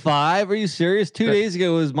 35. Are you serious? 2 days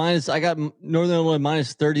ago it was minus. I got Northern Illinois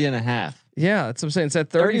minus 30.5. Yeah, that's what I'm saying. It's at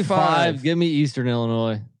 35. Give me Eastern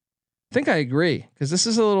Illinois. I think I agree because this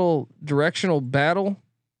is a little directional battle.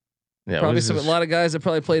 Yeah, probably a lot of guys that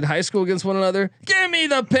probably played high school against one another. Give me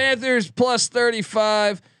the Panthers plus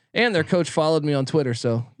 35, and their coach followed me on Twitter,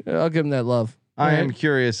 so I'll give him that love. I am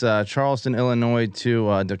curious. Charleston, Illinois to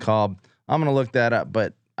DeKalb. I'm gonna look that up,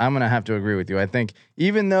 but I'm gonna have to agree with you. I think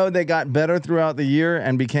even though they got better throughout the year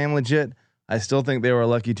and became legit, I still think they were a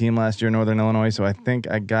lucky team last year, Northern Illinois. So I think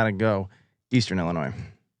I gotta go Eastern Illinois.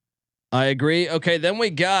 I agree. Okay, then we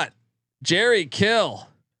got Jerry Kill.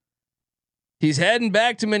 He's heading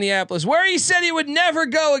back to Minneapolis, where he said he would never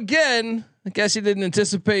go again. I guess he didn't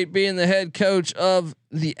anticipate being the head coach of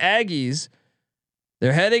the Aggies.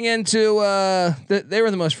 They're heading into. They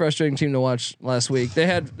were the most frustrating team to watch last week. They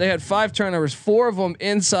had 5 turnovers, 4 of them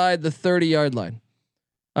inside the 30-yard line.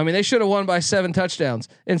 I mean, they should have won by 7 touchdowns.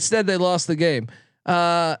 Instead, they lost the game.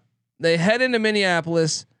 They head into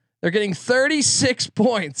Minneapolis. They're getting 36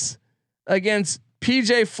 points against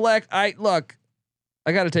PJ Fleck.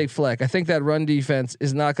 I got to take Fleck. I think that run defense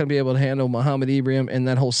is not going to be able to handle Mohamed Ibrahim and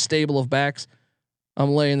that whole stable of backs. I'm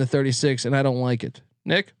laying the 36, and I don't like it.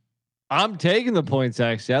 Nick? I'm taking the points,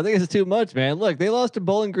 actually. I think it's too much, man. Look, they lost to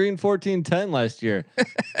Bowling Green 14-10 last year.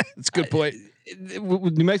 That's a good point.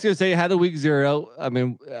 New Mexico State had a week 0. I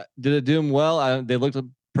mean, did it do them well? They looked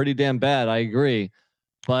pretty damn bad. I agree.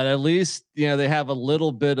 But at least, they have a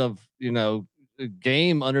little bit of,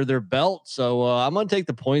 game under their belt. So I'm going to take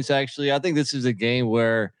the points, actually. I think this is a game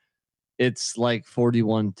where it's like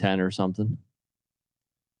 41-10 or something.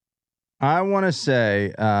 I want to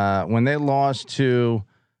say when they lost to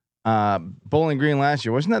Bowling Green last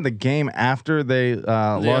year, wasn't that the game after they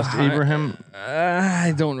lost Ibrahim?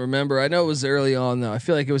 I don't remember. I know it was early on though. I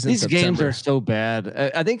feel like it was in These September. games are so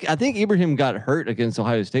bad. I think Ibrahim got hurt against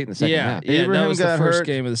Ohio State in the second half. Yeah, Ibrahim that was got the first hurt.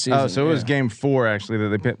 game of the season. Oh, so it was game 4 actually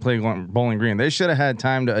that they played Bowling Green. They should have had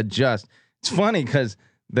time to adjust. It's funny because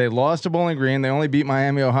they lost to Bowling Green. They only beat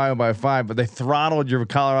Miami, Ohio by 5, but they throttled your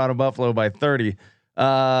Colorado Buffalo by 30.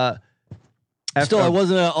 Still, it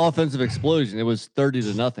wasn't an offensive explosion. It was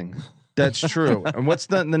 30-0. That's true. And what's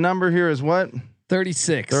the number here is what?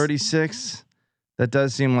 36. 36. That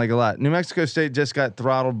does seem like a lot. New Mexico State just got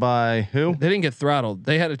throttled by who? They didn't get throttled.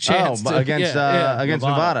 They had a chance against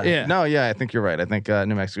Nevada. Yeah. No, yeah, I think you're right. I think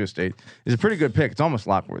New Mexico State is a pretty good pick. It's almost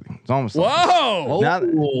lockworthy. It's almost. Whoa! Now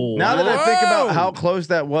that I think about how close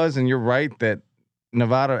that was, and you're right that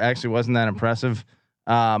Nevada actually wasn't that impressive.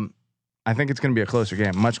 I think it's going to be a closer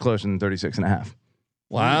game, much closer than 36.5.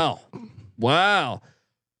 Wow.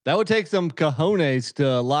 That would take some cojones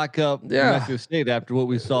to lock up New Mexico State after what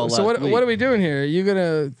we saw last week. So what are we doing here? Are you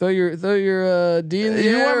gonna throw your D in the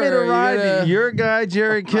air? You want me to ride your guy,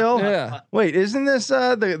 Jerry Kill? Yeah. Wait, isn't this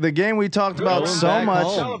the game we talked about so much?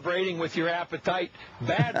 Celebrating with your appetite.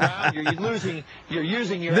 Bad round. You're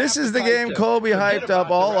using your. This is the game Colby hyped up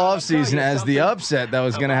all offseason as the upset that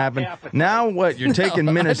was going to happen. Now what? You're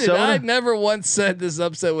taking Minnesota? I never once said this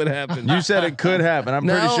upset would happen. You said it could happen. I'm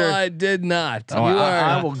pretty sure. No, I did not.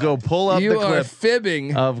 I will go pull up the clip. You are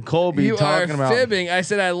fibbing. Of Colby talking about. You are fibbing. I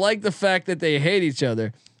said I like the fact that they hate each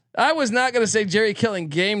other. I was not going to say Jerry Killing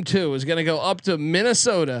game 2 is going to go up to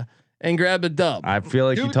Minnesota and grab a dub. I feel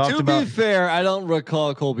like you talked about. To be fair, I don't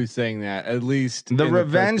recall Colby saying that. At least the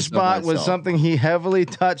revenge spot was something he heavily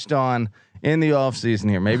touched on in the offseason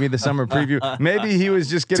here. Maybe the summer preview. Maybe he was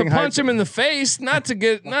just getting to punch him in the face, not to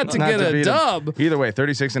get a dub. Either way,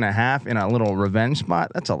 36.5 in a little revenge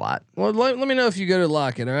spot. That's a lot. Well, let me know if you go to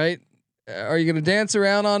lock it. All right. Are you going to dance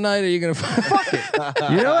around all night? Or are you going to fuck it?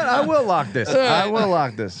 You know what? I will lock this. I will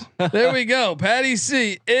lock this. There we go. Patty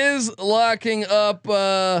C is locking up.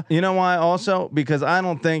 You know why? Also, because I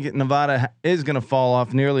don't think Nevada is going to fall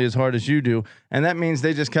off nearly as hard as you do, and that means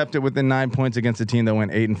they just kept it within 9 points against a team that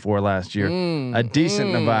went 8-4 last year. A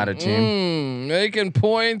decent Nevada team, making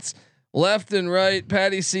points left and right.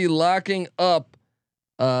 Patty C locking up.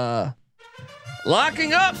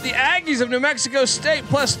 Locking up the Aggies of New Mexico State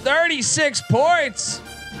plus 36 points.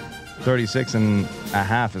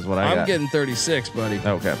 36.5 is what I got. I'm getting 36, buddy.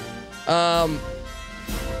 Okay.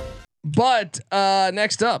 But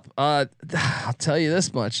next up, I'll tell you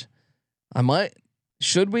this much.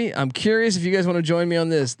 Should we? I'm curious if you guys want to join me on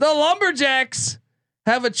this. The Lumberjacks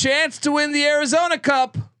have a chance to win the Arizona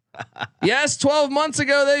Cup. Yes, 12 months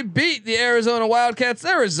ago they beat the Arizona Wildcats.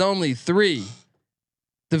 There is only 3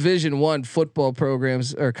 Division I football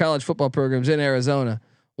programs or college football programs in Arizona.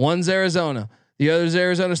 One's Arizona. The other's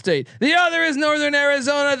Arizona State. The other is Northern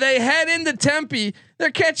Arizona. They head into Tempe. They're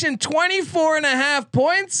catching 24.5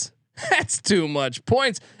 points. That's too much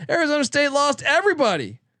points. Arizona State lost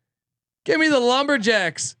everybody. Give me the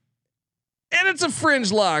Lumberjacks. And it's a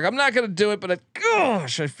fringe lock. I'm not going to do it, but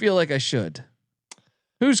gosh, I feel like I should.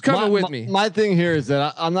 Who's coming with me? My thing here is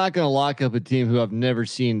that I'm not going to lock up a team who I've never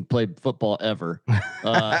seen play football ever.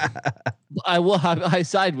 I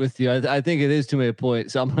side with you. I think it is too many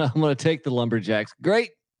points. So I'm going to take the Lumberjacks.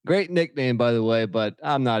 Great nickname, by the way, but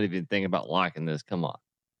I'm not even thinking about locking this. Come on.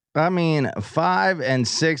 I mean,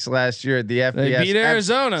 5-6 last year at the FBS. They beat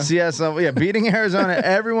Arizona. CSL, yeah, beating Arizona.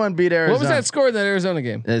 Everyone beat Arizona. What was that score in that Arizona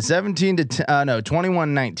game?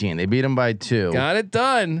 21-19. They beat them by 2. Got it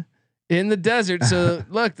done. in the desert. So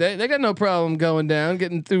look, they got no problem going down,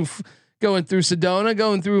 going through Sedona,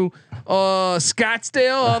 going through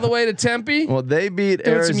Scottsdale all the way to Tempe. Well, they beat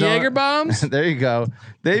doing Arizona. some Jaeger bombs. There you go.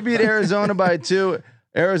 They beat Arizona by 2.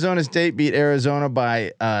 Arizona State beat Arizona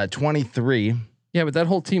by 23. Yeah, but that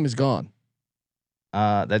whole team is gone.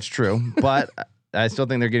 That's true, but I still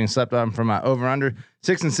think they're getting slept on from over under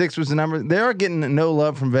 6-6 was the number. They are getting no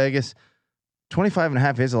love from Vegas.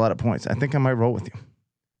 25.5 is a lot of points. I think I might roll with you.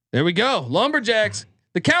 There we go. Lumberjacks,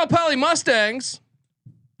 the Cal Poly Mustangs.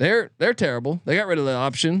 They're terrible. They got rid of the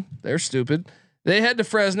option. They're stupid. They head to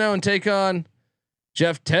Fresno and take on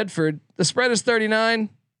Jeff Tedford. The spread is 39,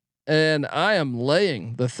 and I am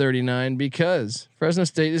laying the 39 because Fresno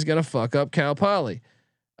State is going to fuck up Cal Poly.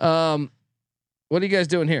 What are you guys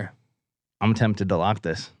doing here? I'm tempted to lock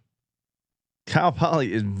this. Cal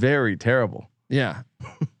Poly is very terrible. Yeah.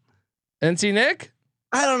 NC Nick?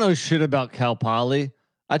 I don't know shit about Cal Poly.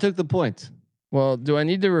 I took the points. Well, do I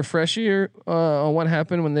need to refresh you on what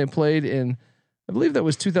happened when they played in? I believe that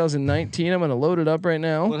was 2019. I'm going to load it up right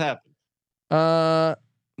now. What happened?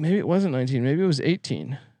 Maybe it wasn't 19. Maybe it was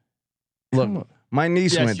 18. Look, my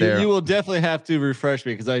niece went there. You will definitely have to refresh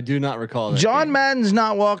me because I do not recall that. John game. Madden's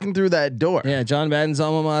not walking through that door. Yeah, John Madden's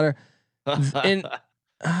alma mater. And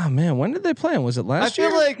oh man, when did they play him? Was it last year?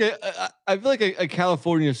 I feel like a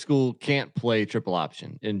California school can't play triple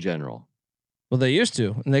option in general. Well, they used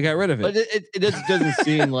to, and they got rid of it. But it just doesn't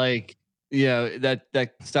seem like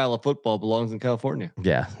that style of football belongs in California.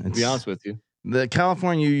 Yeah, To be honest with you. The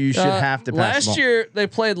California, you should have to pass. Last year they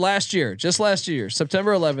played. Just last year,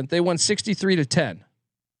 September 11th, they won 63-10.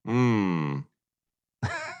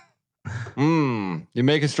 You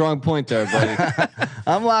make a strong point there, buddy.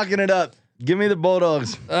 I'm locking it up. Give me the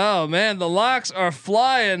Bulldogs. Oh man, the locks are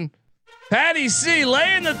flying. Patty C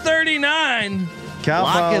laying the 39. Cal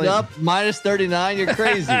Lock Poly, it up -39. You're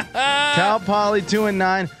crazy. Cal Poly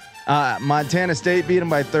 2-9. Montana State beat them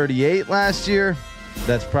by 38 last year.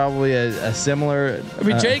 That's probably a similar. I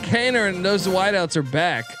mean, Jake Haener and those wideouts are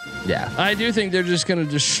back. Yeah, I do think they're just going to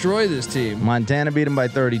destroy this team. Montana beat them by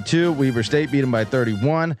 32. Weber State beat them by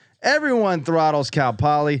 31. Everyone throttles Cal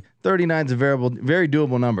Poly. 39 is a very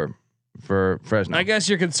doable number for Fresno. I guess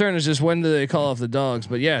your concern is just when do they call off the dogs?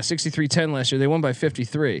 But yeah, 63-10 last year. They won by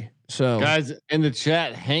 53. So guys in the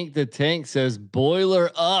chat, Hank the Tank says boiler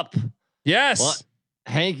up. Yes. What?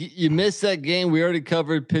 Hank, you missed that game. We already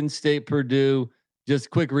covered Penn State, Purdue.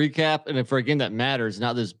 Just quick recap, and for a game that matters,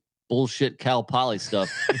 not this bullshit Cal Poly stuff.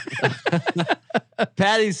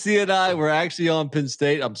 Patty C and I were actually on Penn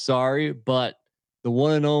State. I'm sorry, but the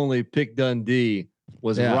one and only Pick Dundee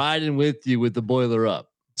was riding with you with the boiler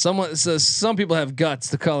up. Someone says some people have guts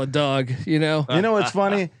to call a dog. You know. You know what's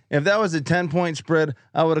funny? If that was a 10-point spread,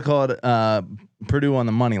 I would have called Purdue on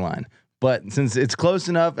the money line. But since it's close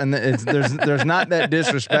enough and there's not that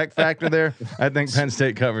disrespect factor there, I think Penn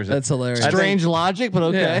State covers it. That's hilarious. Strange logic, but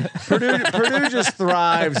okay. Yeah. Purdue just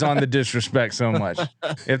thrives on the disrespect so much.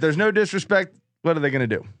 If there's no disrespect, what are they going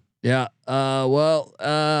to do? Yeah.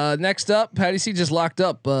 Next up, Patty C just locked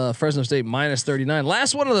up Fresno State -39.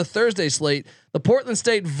 Last one of the Thursday slate, the Portland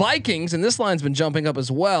State Vikings, and this line's been jumping up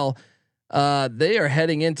as well. They are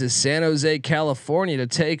heading into San Jose, California to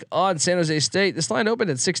take on San Jose State. This line opened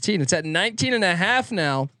at 16. It's at 19.5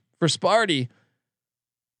 now for Sparty.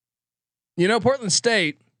 You know, Portland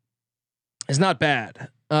State is not bad.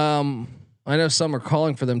 I know some are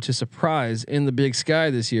calling for them to surprise in the Big Sky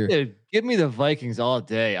this year. Dude, give me the Vikings all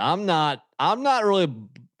day. I'm not really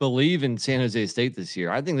believing San Jose State this year.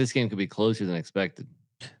 I think this game could be closer than expected.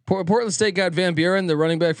 Portland State got Van Buren, the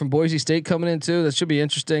running back from Boise State, coming in too. That should be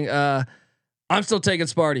interesting. I'm still taking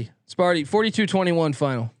Sparty. 42-21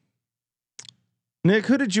 final. Nick,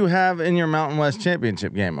 who did you have in your Mountain West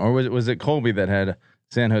championship game, or was it Colby that had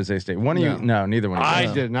San Jose State? One of you? No, neither one. I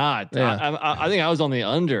did not. Yeah. I think I was on the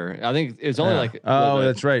under. I think it's only like.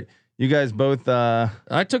 That's right. You guys both.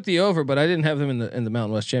 I took the over, but I didn't have them in the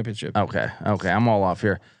Mountain West championship. Okay. I'm all off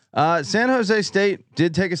here. San Jose State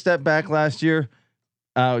did take a step back last year.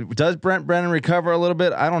 Does Brent Brennan recover a little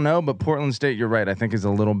bit? I don't know, but Portland State, you're right. I think is a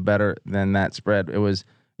little better than that spread. It was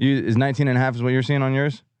is 19.5 is what you're seeing on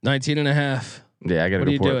yours? 19.5. Yeah, I got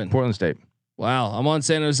to go doing? Portland State. Wow, I'm on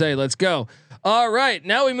San Jose. Let's go. All right,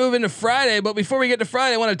 now we move into Friday. But before we get to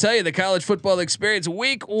Friday, I want to tell you the College Football Experience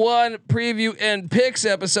Week 1 preview and picks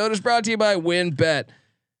episode is brought to you by WinBet.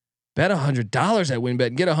 Bet $100 at WynnBET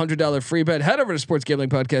and get a $100 free bet. Head over to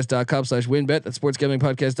sportsgamblingpodcast.com/WynnBET. That's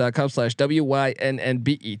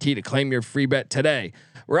sportsgamblingpodcast.com/WYNNBET to claim your free bet today.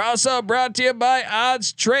 We're also brought to you by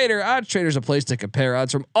Odds Trader. Odds Trader is a place to compare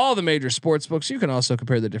odds from all the major sports books. You can also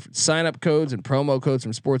compare the different sign-up codes and promo codes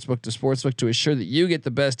from sportsbook to sportsbook to ensure that you get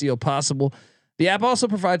the best deal possible. The app also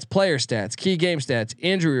provides player stats, key game stats,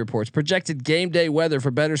 injury reports, projected game day weather for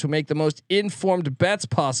bettors who make the most informed bets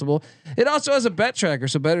possible. It also has a bet tracker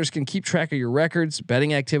so bettors can keep track of your records,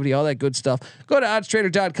 betting activity, all that good stuff. Go to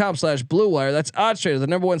oddstrader.com/Blue Wire. That's OddsTrader, the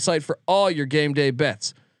 #1 site for all your game day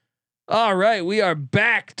bets. All right, we are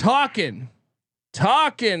back talking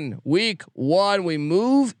week 1. We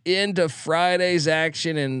move into Friday's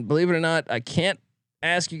action, and believe it or not, I can't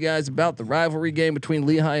ask you guys about the rivalry game between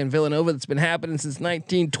Lehigh and Villanova that's been happening since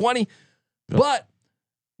 1920, but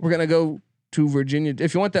we're gonna go to Virginia.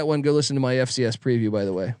 If you want that one, go listen to my FCS preview. By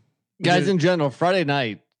the way, guys, in general, Friday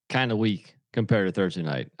night kind of weak compared to Thursday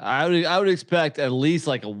night. I would expect at least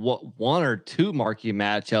like a 1 or 2 marquee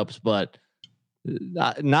matchups, but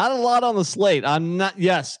not a lot on the slate. I'm not.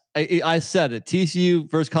 Yes, I said it. TCU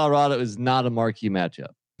versus Colorado is not a marquee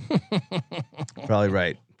matchup. Probably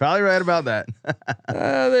right. Probably right about that.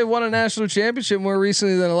 They won a national championship more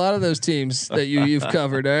recently than a lot of those teams that you've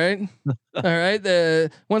covered. All right, all right.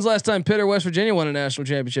 When's the last time Pitt or West Virginia won a national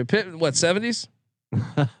championship? Pitt, what, 70s?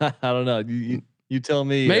 I don't know. You tell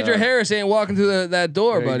me. Major Harris ain't walking through that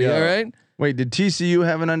door, buddy. All right. Wait, did TCU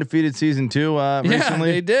have an undefeated season too? Recently? Yeah,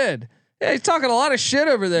 they did. Yeah, he's talking a lot of shit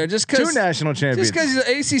over there. Just because 2 national champions. Just because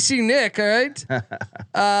he's an ACC Nick. All right.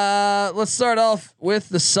 Let's start off with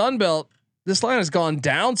the Sun Belt. This line has gone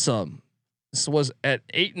down some. This was at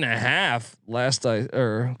 8.5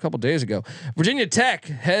 a couple days ago. Virginia Tech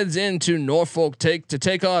heads into Norfolk to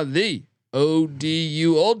take on the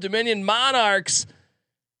ODU, Old Dominion Monarchs.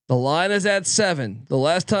 The line is at 7. The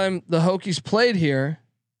last time the Hokies played here,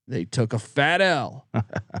 they took a fat L.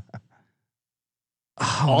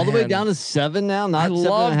 All the way down to 7 now. Not I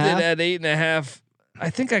loved 7.5? it at 8.5. I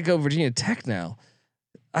think I go Virginia Tech now.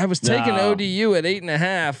 I was taking ODU at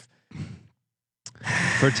 8.5.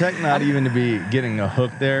 For Tech not even to be getting a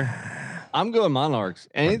hook there. I'm going Monarchs.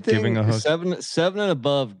 Anything 7 and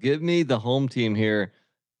above. Give me the home team here.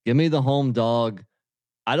 Give me the home dog.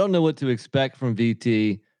 I don't know what to expect from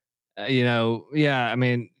VT. I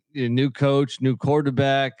mean, new coach, new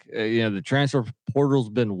quarterback. The transfer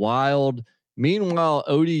portal's been wild. Meanwhile,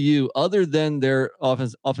 ODU, other than their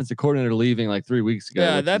offensive coordinator leaving like 3 weeks ago,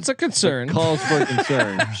 Yeah, that's a concern. Calls for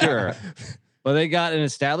concern, sure. But they got an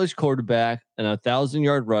established quarterback and a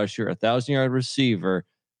 1,000-yard rusher, a 1,000-yard receiver.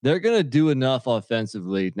 They're going to do enough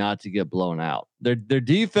offensively not to get blown out. Their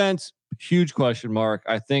defense, huge question mark.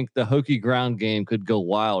 I think the Hokie ground game could go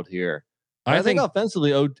wild here. I think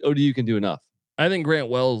offensively, ODU can do enough. I think Grant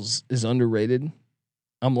Wells is underrated.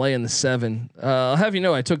 I'm laying the 7. I'll have you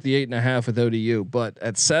know I took the 8.5 with ODU, but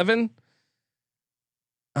at 7,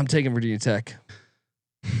 I'm taking Virginia Tech.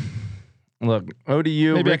 Look,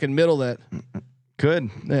 ODU. Maybe I can middle that. Could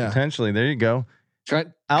potentially. There you go. Try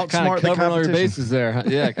outsmart the competition. All your bases there.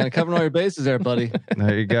 Yeah, kind of covering all your bases there, buddy.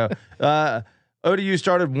 There you go. ODU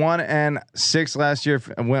started 1-6 last year.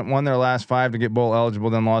 Won their last 5 to get bowl eligible.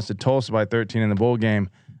 Then lost to Tulsa by 13 in the bowl game.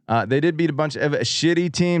 They did beat a bunch of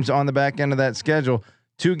shitty teams on the back end of that schedule.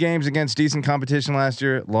 2 games against decent competition last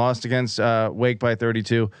year. Lost against Wake by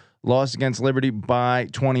 32. Lost against Liberty by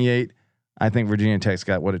 28. I think Virginia Tech's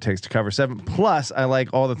got what it takes to cover 7. Plus, I like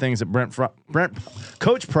all the things that Brent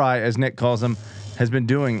Coach Pry, as Nick calls him, has been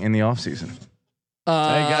doing in the offseason. Hey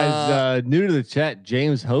guys, new to the chat,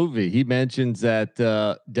 James Hovey. He mentions that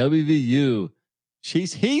WVU,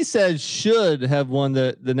 he says should have won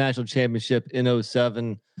the national championship in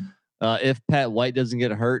 2007 if Pat White doesn't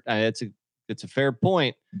get hurt. It's a fair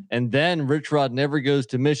point. And then Rich Rod never goes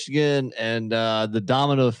to Michigan, and the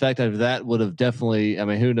domino effect of that would have definitely. I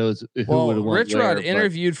mean, who knows who would have won? Rich Rod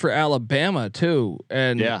interviewed for Alabama too,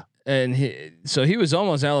 and he was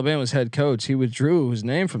almost Alabama's head coach. He withdrew his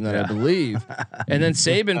name from that, I believe. And then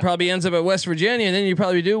Saban probably ends up at West Virginia, and then you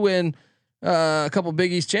probably do win a couple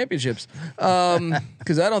Big East championships.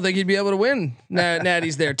 Because I don't think he'd be able to win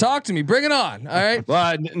natties there. Talk to me. Bring it on. All right.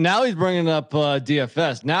 Well, now he's bringing up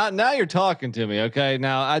DFS. Now you're talking to me. Okay.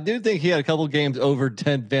 Now I do think he had a couple games over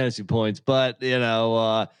 10 fantasy points, but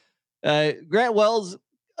Grant Wells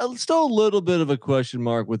still a little bit of a question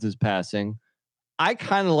mark with his passing. I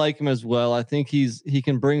kind of like him as well. I think he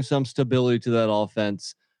can bring some stability to that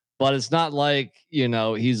offense. But it's not like,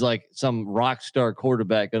 he's like some rock star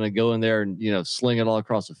quarterback going to go in there and, sling it all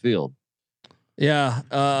across the field. Yeah.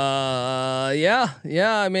 I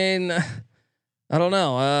mean, I don't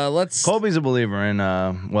know. Let's. Colby's a believer in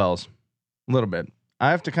Wells, a little bit.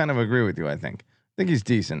 I have to kind of agree with you. I think he's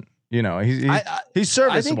decent. You know, he's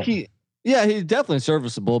serviceable. I think he's definitely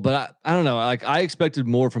serviceable, but I don't know. Like I expected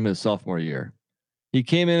more from his sophomore year. He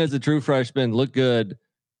came in as a true freshman, looked good,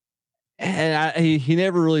 and he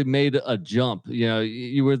never really made a jump. You know,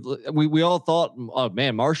 we all thought, oh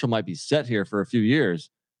man, Marshall might be set here for a few years,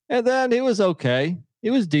 and then he was okay. He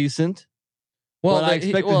was decent. Well, I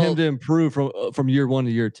expected him to improve from year 1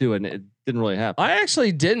 to year 2, and it didn't really happen. I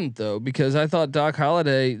actually didn't though, because I thought Doc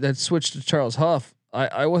Holliday that switched to Charles Huff.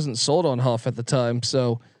 I wasn't sold on Huff at the time,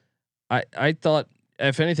 so I thought,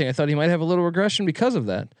 if anything, I thought he might have a little regression because of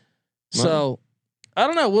that. So I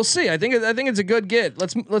don't know. We'll see. I think it's a good get.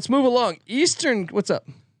 Let's move along. Eastern, what's up?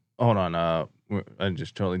 Hold on. I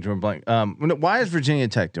just totally drew a blank. Why is Virginia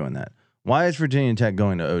Tech doing that? Why is Virginia Tech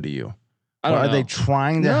going to ODU? Are they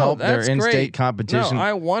trying to help their in-state competition? No,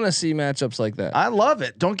 I want to see matchups like that. I love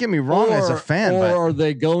it. Don't get me wrong as a fan. Or are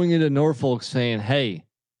they going into Norfolk saying, "Hey,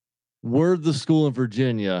 we're the school in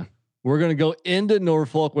Virginia. We're going to go into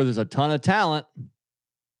Norfolk where there's a ton of talent."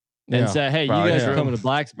 And say, hey, you guys are coming to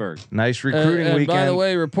Blacksburg. Nice recruiting and weekend. By the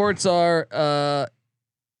way, reports are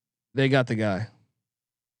they got the guy.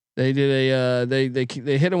 They did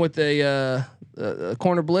they hit him with a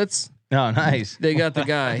corner blitz. Oh, nice. They got the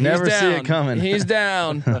guy. Never see it coming. He's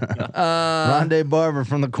down. Rondé Barber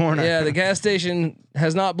from the corner. Yeah, the gas station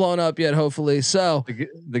has not blown up yet. Hopefully, so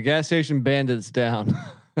the gas station bandits down.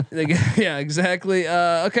 Yeah, exactly.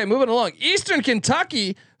 Okay, moving along. Eastern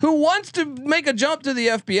Kentucky, who wants to make a jump to the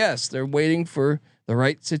FBS. They're waiting for the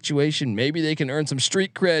right situation. Maybe they can earn some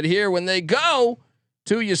street cred here when they go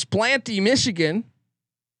to Ypsilanti, Michigan,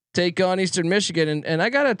 take on Eastern Michigan. And I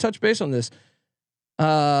got to touch base on this.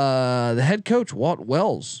 The head coach, Walt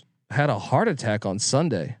Wells, had a heart attack on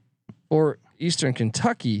Sunday for Eastern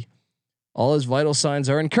Kentucky. All his vital signs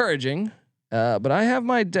are encouraging. But I have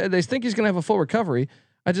they think he's going to have a full recovery.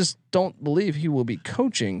 I just don't believe he will be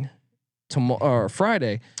coaching tomorrow or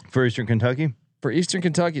Friday for Eastern Kentucky. For Eastern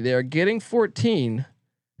Kentucky, they are getting 14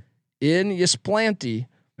 in Ypsilanti.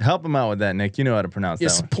 Help him out with that, Nick. You know how to pronounce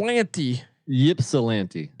Ypsilanti.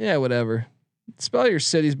 Ypsilanti. Yeah, whatever. Spell your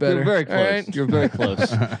cities better. You're very close. Right? You're very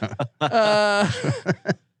close.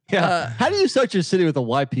 How do you start your city with a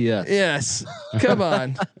YPS? Yes. Come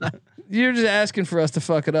on. You're just asking for us to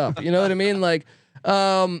fuck it up. You know what I mean? Like,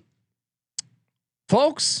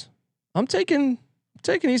 folks, I'm taking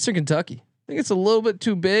Eastern Kentucky. I think it's a little bit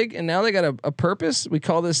too big, and now they got a purpose. We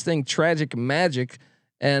call this thing tragic magic,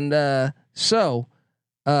 and so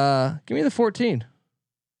give me the 14.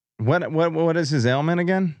 What is his ailment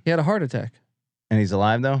again? He had a heart attack, and he's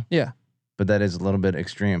alive though. Yeah, but that is a little bit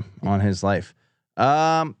extreme on his life.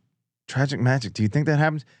 Tragic magic. Do you think that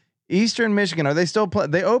happens? Eastern Michigan, are they still play?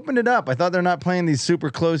 They opened it up. I thought they're not playing these super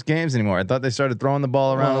close games anymore. I thought they started throwing the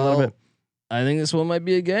ball around a little bit. I think this one might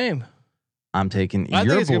be a game. I'm taking I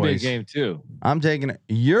your think it's boys. Gonna be a game too. I'm taking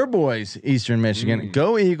your boys, Eastern Michigan.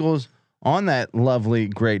 Go Eagles on that lovely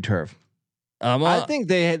great turf. I think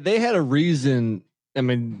they had a reason. I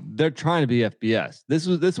mean, they're trying to be FBS. This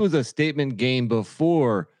was a statement game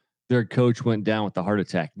before their coach went down with the heart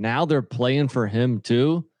attack. Now they're playing for him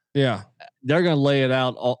too. Yeah, they're going to lay it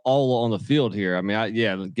out all on the field here. I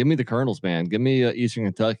mean, give me the Colonels, man. Give me Eastern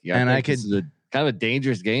Kentucky. This is a kind of a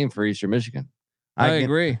dangerous game for Eastern Michigan. I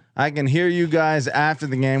agree. I can hear you guys after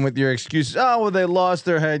the game with your excuses. Oh, well, they lost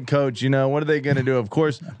their head coach. You know, what are they going to do? Of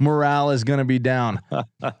course, morale is going to be down.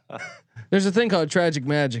 There's a thing called tragic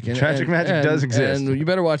magic. And, tragic magic does exist. And you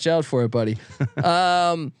better watch out for it, buddy.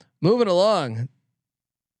 Moving along.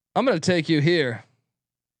 I'm going to take you here.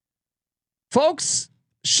 Folks,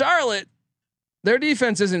 Charlotte, their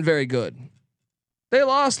defense isn't very good. They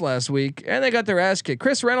lost last week and they got their ass kicked.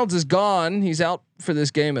 Chris Reynolds is gone. He's out for this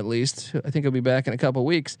game at least. I think he'll be back in a couple of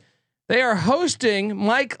weeks. They are hosting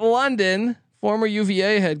Mike London, former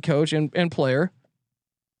UVA head coach and player.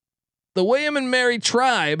 The William and Mary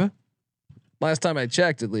Tribe, last time I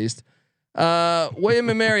checked at least. William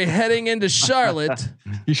and Mary heading into Charlotte.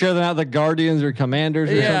 You sure they're not the Guardians or Commanders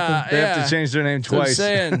or something? They have to change their name twice. So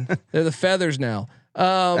I'm saying they're the Feathers now.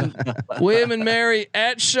 William and Mary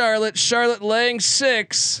at Charlotte. Charlotte laying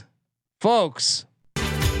 6, folks.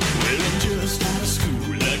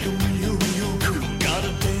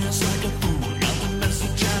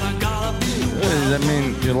 Does that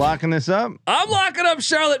mean you're locking this up? I'm locking up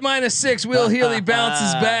Charlotte -6. Will Healy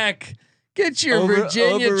bounces back. Get your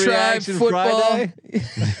Virginia Tribe football.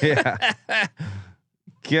 Yeah.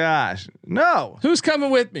 Gosh, no. Who's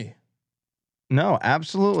coming with me? No,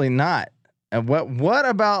 absolutely not. And what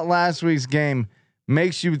about last week's game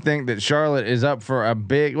makes you think that Charlotte is up for a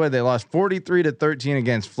big. What, they lost 43-13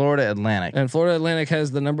 against Florida Atlantic, and Florida Atlantic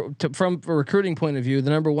has the from a recruiting point of view, the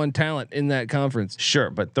number one talent in that conference. Sure,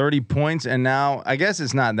 but 30 points, and now I guess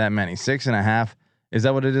it's not that many. 6.5. Is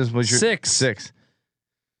that what it is? Was your 6?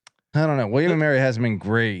 I don't know. William and Mary hasn't been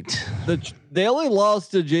great. They only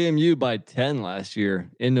lost to JMU by 10 last year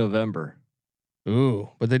in November. Ooh,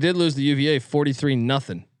 but they did lose the UVA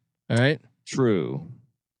 43-0. All right. True.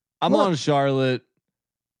 I'm on Charlotte.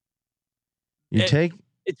 It's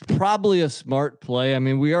probably a smart play. I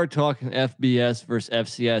mean, we are talking FBS versus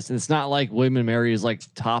FCS, and it's not like William and Mary is like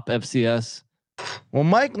top FCS. Well,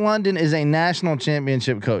 Mike London is a national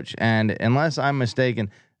championship coach, and unless I'm mistaken,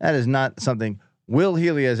 that is not something Will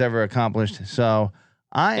Healy has ever accomplished. So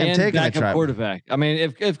I am taking a try. Quarterback. I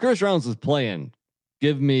mean, if Chris Reynolds is playing,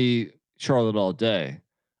 give me Charlotte all day.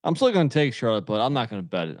 I'm still going to take Charlotte, but I'm not going to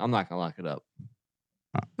bet it. I'm not going to lock it up.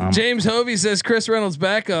 James Hovey says Chris Reynolds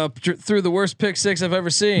backup threw the worst pick six I've ever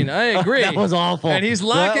seen. I agree. That was awful. And he's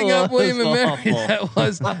locking up William and Mary. That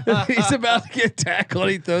was. He's about to get tackled.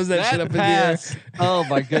 He throws that shit up pass, in the air. Oh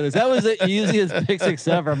my goodness, that was the easiest pick six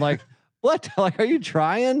ever. I'm like, what? Like, are you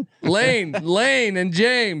trying? Lane, and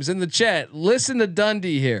James in the chat. Listen to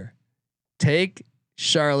Dundee here. Take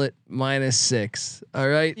Charlotte -6. All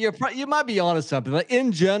right. You might be onto something. Like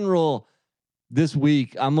in general, this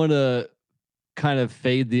week I'm gonna kind of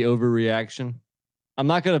fade the overreaction. I'm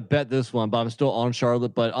not going to bet this one, but I'm still on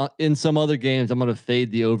Charlotte. But in some other games, I'm going to fade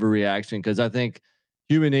the overreaction because I think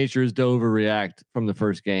human nature is to overreact from the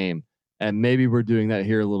first game, and maybe we're doing that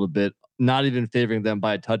here a little bit. Not even favoring them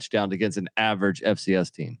by a touchdown against an average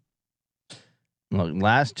FCS team. Look,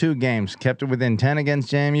 last 2 games kept it within 10 against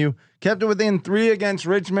JMU, kept it within 3 against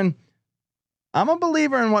Richmond. I'm a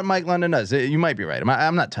believer in what Mike London does. You might be right.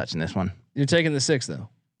 I'm not touching this one. You're taking the 6 though.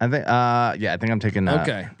 I think, I think I'm taking.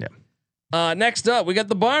 Okay. Yeah. Next up, we got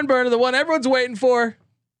the barn burner, the one everyone's waiting for.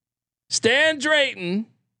 Stan Drayton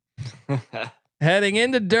heading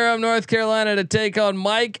into Durham, North Carolina to take on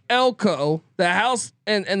Mike Elko, the house,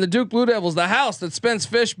 and the Duke Blue Devils, the house that Spence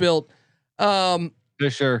Fish built.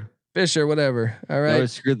 Fisher, whatever. All right. I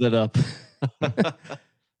screwed that up.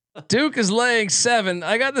 Duke is laying 7.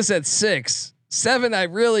 I got this at 6. 7. I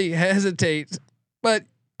really hesitate, but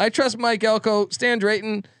I trust Mike Elko. Stan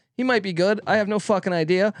Drayton, he might be good. I have no fucking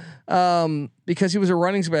idea. Because he was a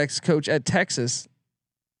running backs coach at Texas.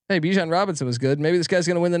 Hey, Bijan Robinson was good. Maybe this guy's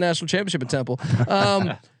going to win the national championship at Temple.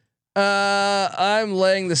 I'm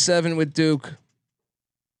laying the 7 with Duke.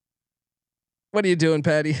 What are you doing,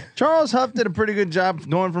 Patty? Charles Huff did a pretty good job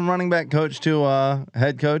going from running back coach to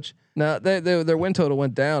head coach. No, their win total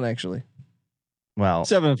went down actually. Well,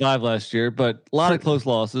 7-5 last year, but a lot of close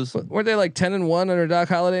losses. Weren't they like 10-1 under Doc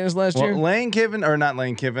Holliday last year? Lane Kiffin, or not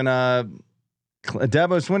Lane Kiffin, Dabo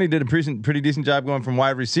Swinney did a pretty decent job going from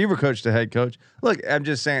wide receiver coach to head coach. Look, I'm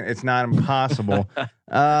just saying it's not impossible.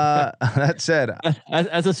 That said,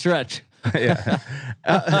 as a stretch. Yeah.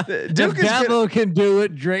 Duke Dabo can do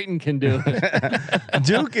it. Drayton can do it.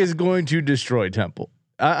 Duke is going to destroy Temple.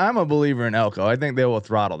 I'm a believer in Elko. I think they will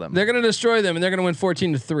throttle them. They're going to destroy them, and they're going to win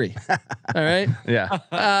 14-3. All right.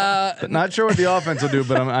 Yeah. Not sure what the offense will do,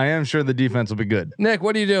 but I am sure the defense will be good. Nick,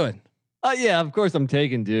 what are you doing? Yeah, of course I'm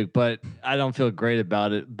taking Duke, but I don't feel great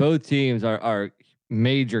about it. Both teams are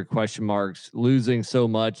major question marks, losing so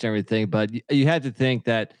much and everything. But you have to think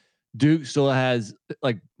that Duke still has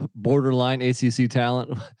like borderline ACC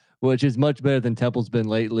talent, which is much better than Temple's been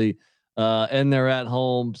lately. And they're at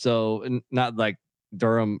home, so not like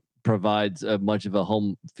Durham provides much of a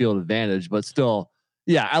home field advantage, but still,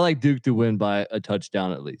 yeah, I like Duke to win by a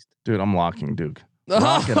touchdown at least. Dude, I'm locking Duke.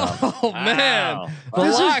 Lock it up. Oh man, the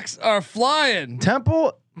locks are flying.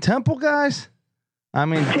 Temple guys. I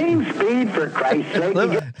mean, team speed for Christ's sake.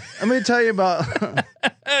 Let me tell you about.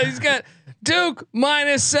 He's got Duke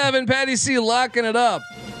 -7. Patty C locking it up.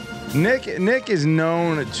 Nick is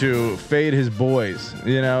known to fade his boys,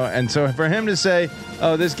 and so for him to say,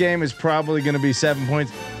 "Oh, this game is probably going to be 7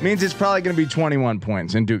 points," means it's probably going to be 21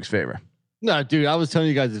 points in Duke's favor. No, dude, I was telling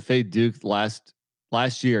you guys to fade Duke last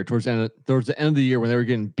year towards the end of the year when they were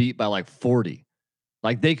getting beat by like 40.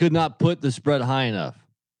 Like they could not put the spread high enough.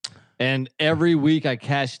 And every week I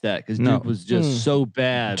cashed that because Duke was just so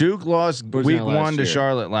bad. Duke lost week 1 to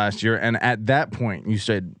Charlotte last year, and at that point you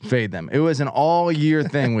said fade them. It was an all year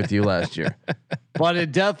thing with you last year. But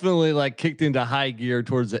it definitely like kicked into high gear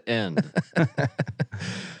towards the end.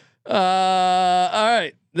 All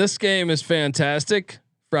right. This game is fantastic.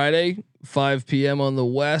 Friday, 5 p.m. on the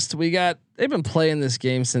West. They've been playing this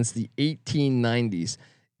game since the 1890s.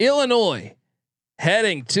 Illinois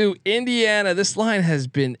heading to Indiana. This line has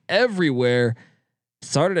been everywhere.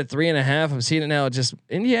 Started at 3.5. I'm seeing it now. Just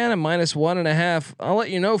Indiana -1.5. I'll let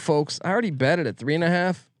you know, folks. I already bet it at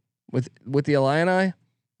 3.5 with the Illini.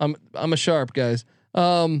 I'm a sharp, guys.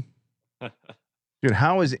 Dude,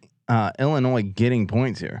 how is Illinois getting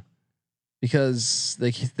points here? Because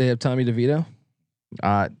they have Tommy DeVito.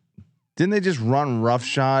 Didn't they just run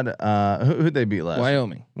roughshod? Who'd they beat last?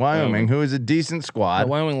 Wyoming, who is a decent squad.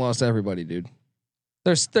 Wyoming lost everybody, dude.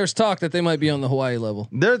 There's talk that they might be on the Hawaii level.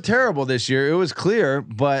 They're terrible this year. It was clear,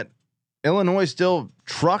 but Illinois still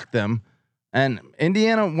trucked them. And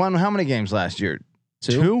Indiana won how many games last year?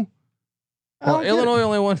 Two? Well, Illinois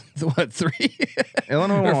only won 3.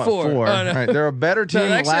 Illinois won 4. Oh, no. Right, they're a better team than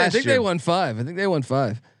last year. I think they won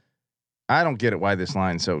 5. I don't get it why this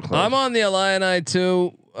line's so close. I'm on the Illini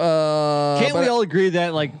too. Can't we all agree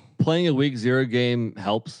that like playing a week 0 game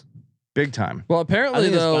helps big time? Well, apparently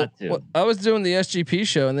though, I was doing the SGP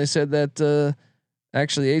show and they said that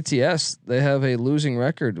actually ATS they have a losing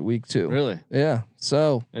record week 2. Really? Yeah.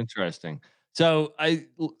 So interesting. So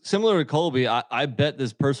similar to Colby, I bet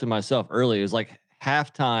this person myself early. It was like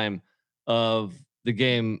halftime of the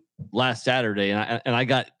game last Saturday, and I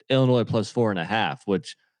got Illinois +4.5,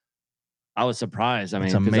 which I was surprised. I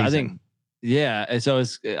mean, because I think, yeah. And so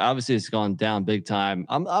it's gone down big time.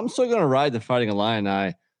 I'm still gonna ride the Fighting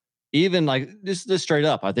Illini, even like just straight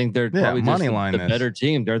up. I think they're probably money just line the better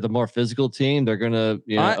team. They're the more physical team. They're gonna.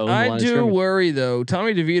 I do worry though.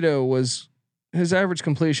 Tommy DeVito his average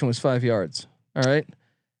completion was 5 yards. All right,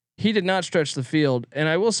 he did not stretch the field. And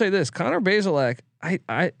I will say this: Connor Bazelak,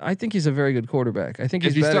 I think he's a very good quarterback. I think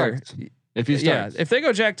he's better. If he starts. Yeah, if they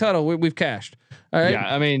go Jack Tuttle, we've cashed. All right.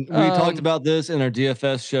 Yeah, I mean, we talked about this in our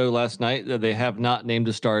DFS show last night that they have not named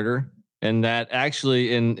a starter, and that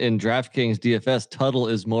actually in DraftKings DFS, Tuttle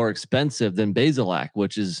is more expensive than Bazelak,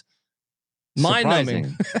 which is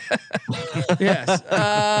mind-numbing. Yes.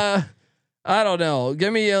 I don't know.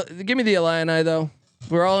 Give me the Illini though.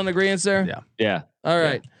 We're all in agreement there. Yeah. All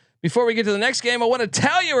right. Before we get to the next game, I want to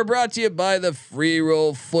tell you we're brought to you by the Free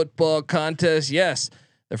Roll Football Contest. Yes.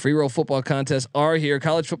 The Free Roll Football Contests are here.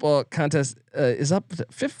 College football contest is up.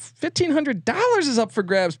 $1,500 is up for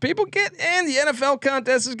grabs. People get in. The NFL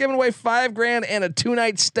contest is giving away $5,000 and a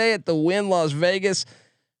 2-night stay at the Wynn Las Vegas.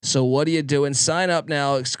 So what are you doing? Sign up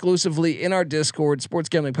now exclusively in our Discord,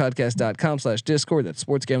 sportsgamblingpodcast.com/Discord. That's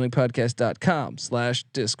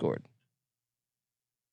sportsgamblingpodcast.com/Discord.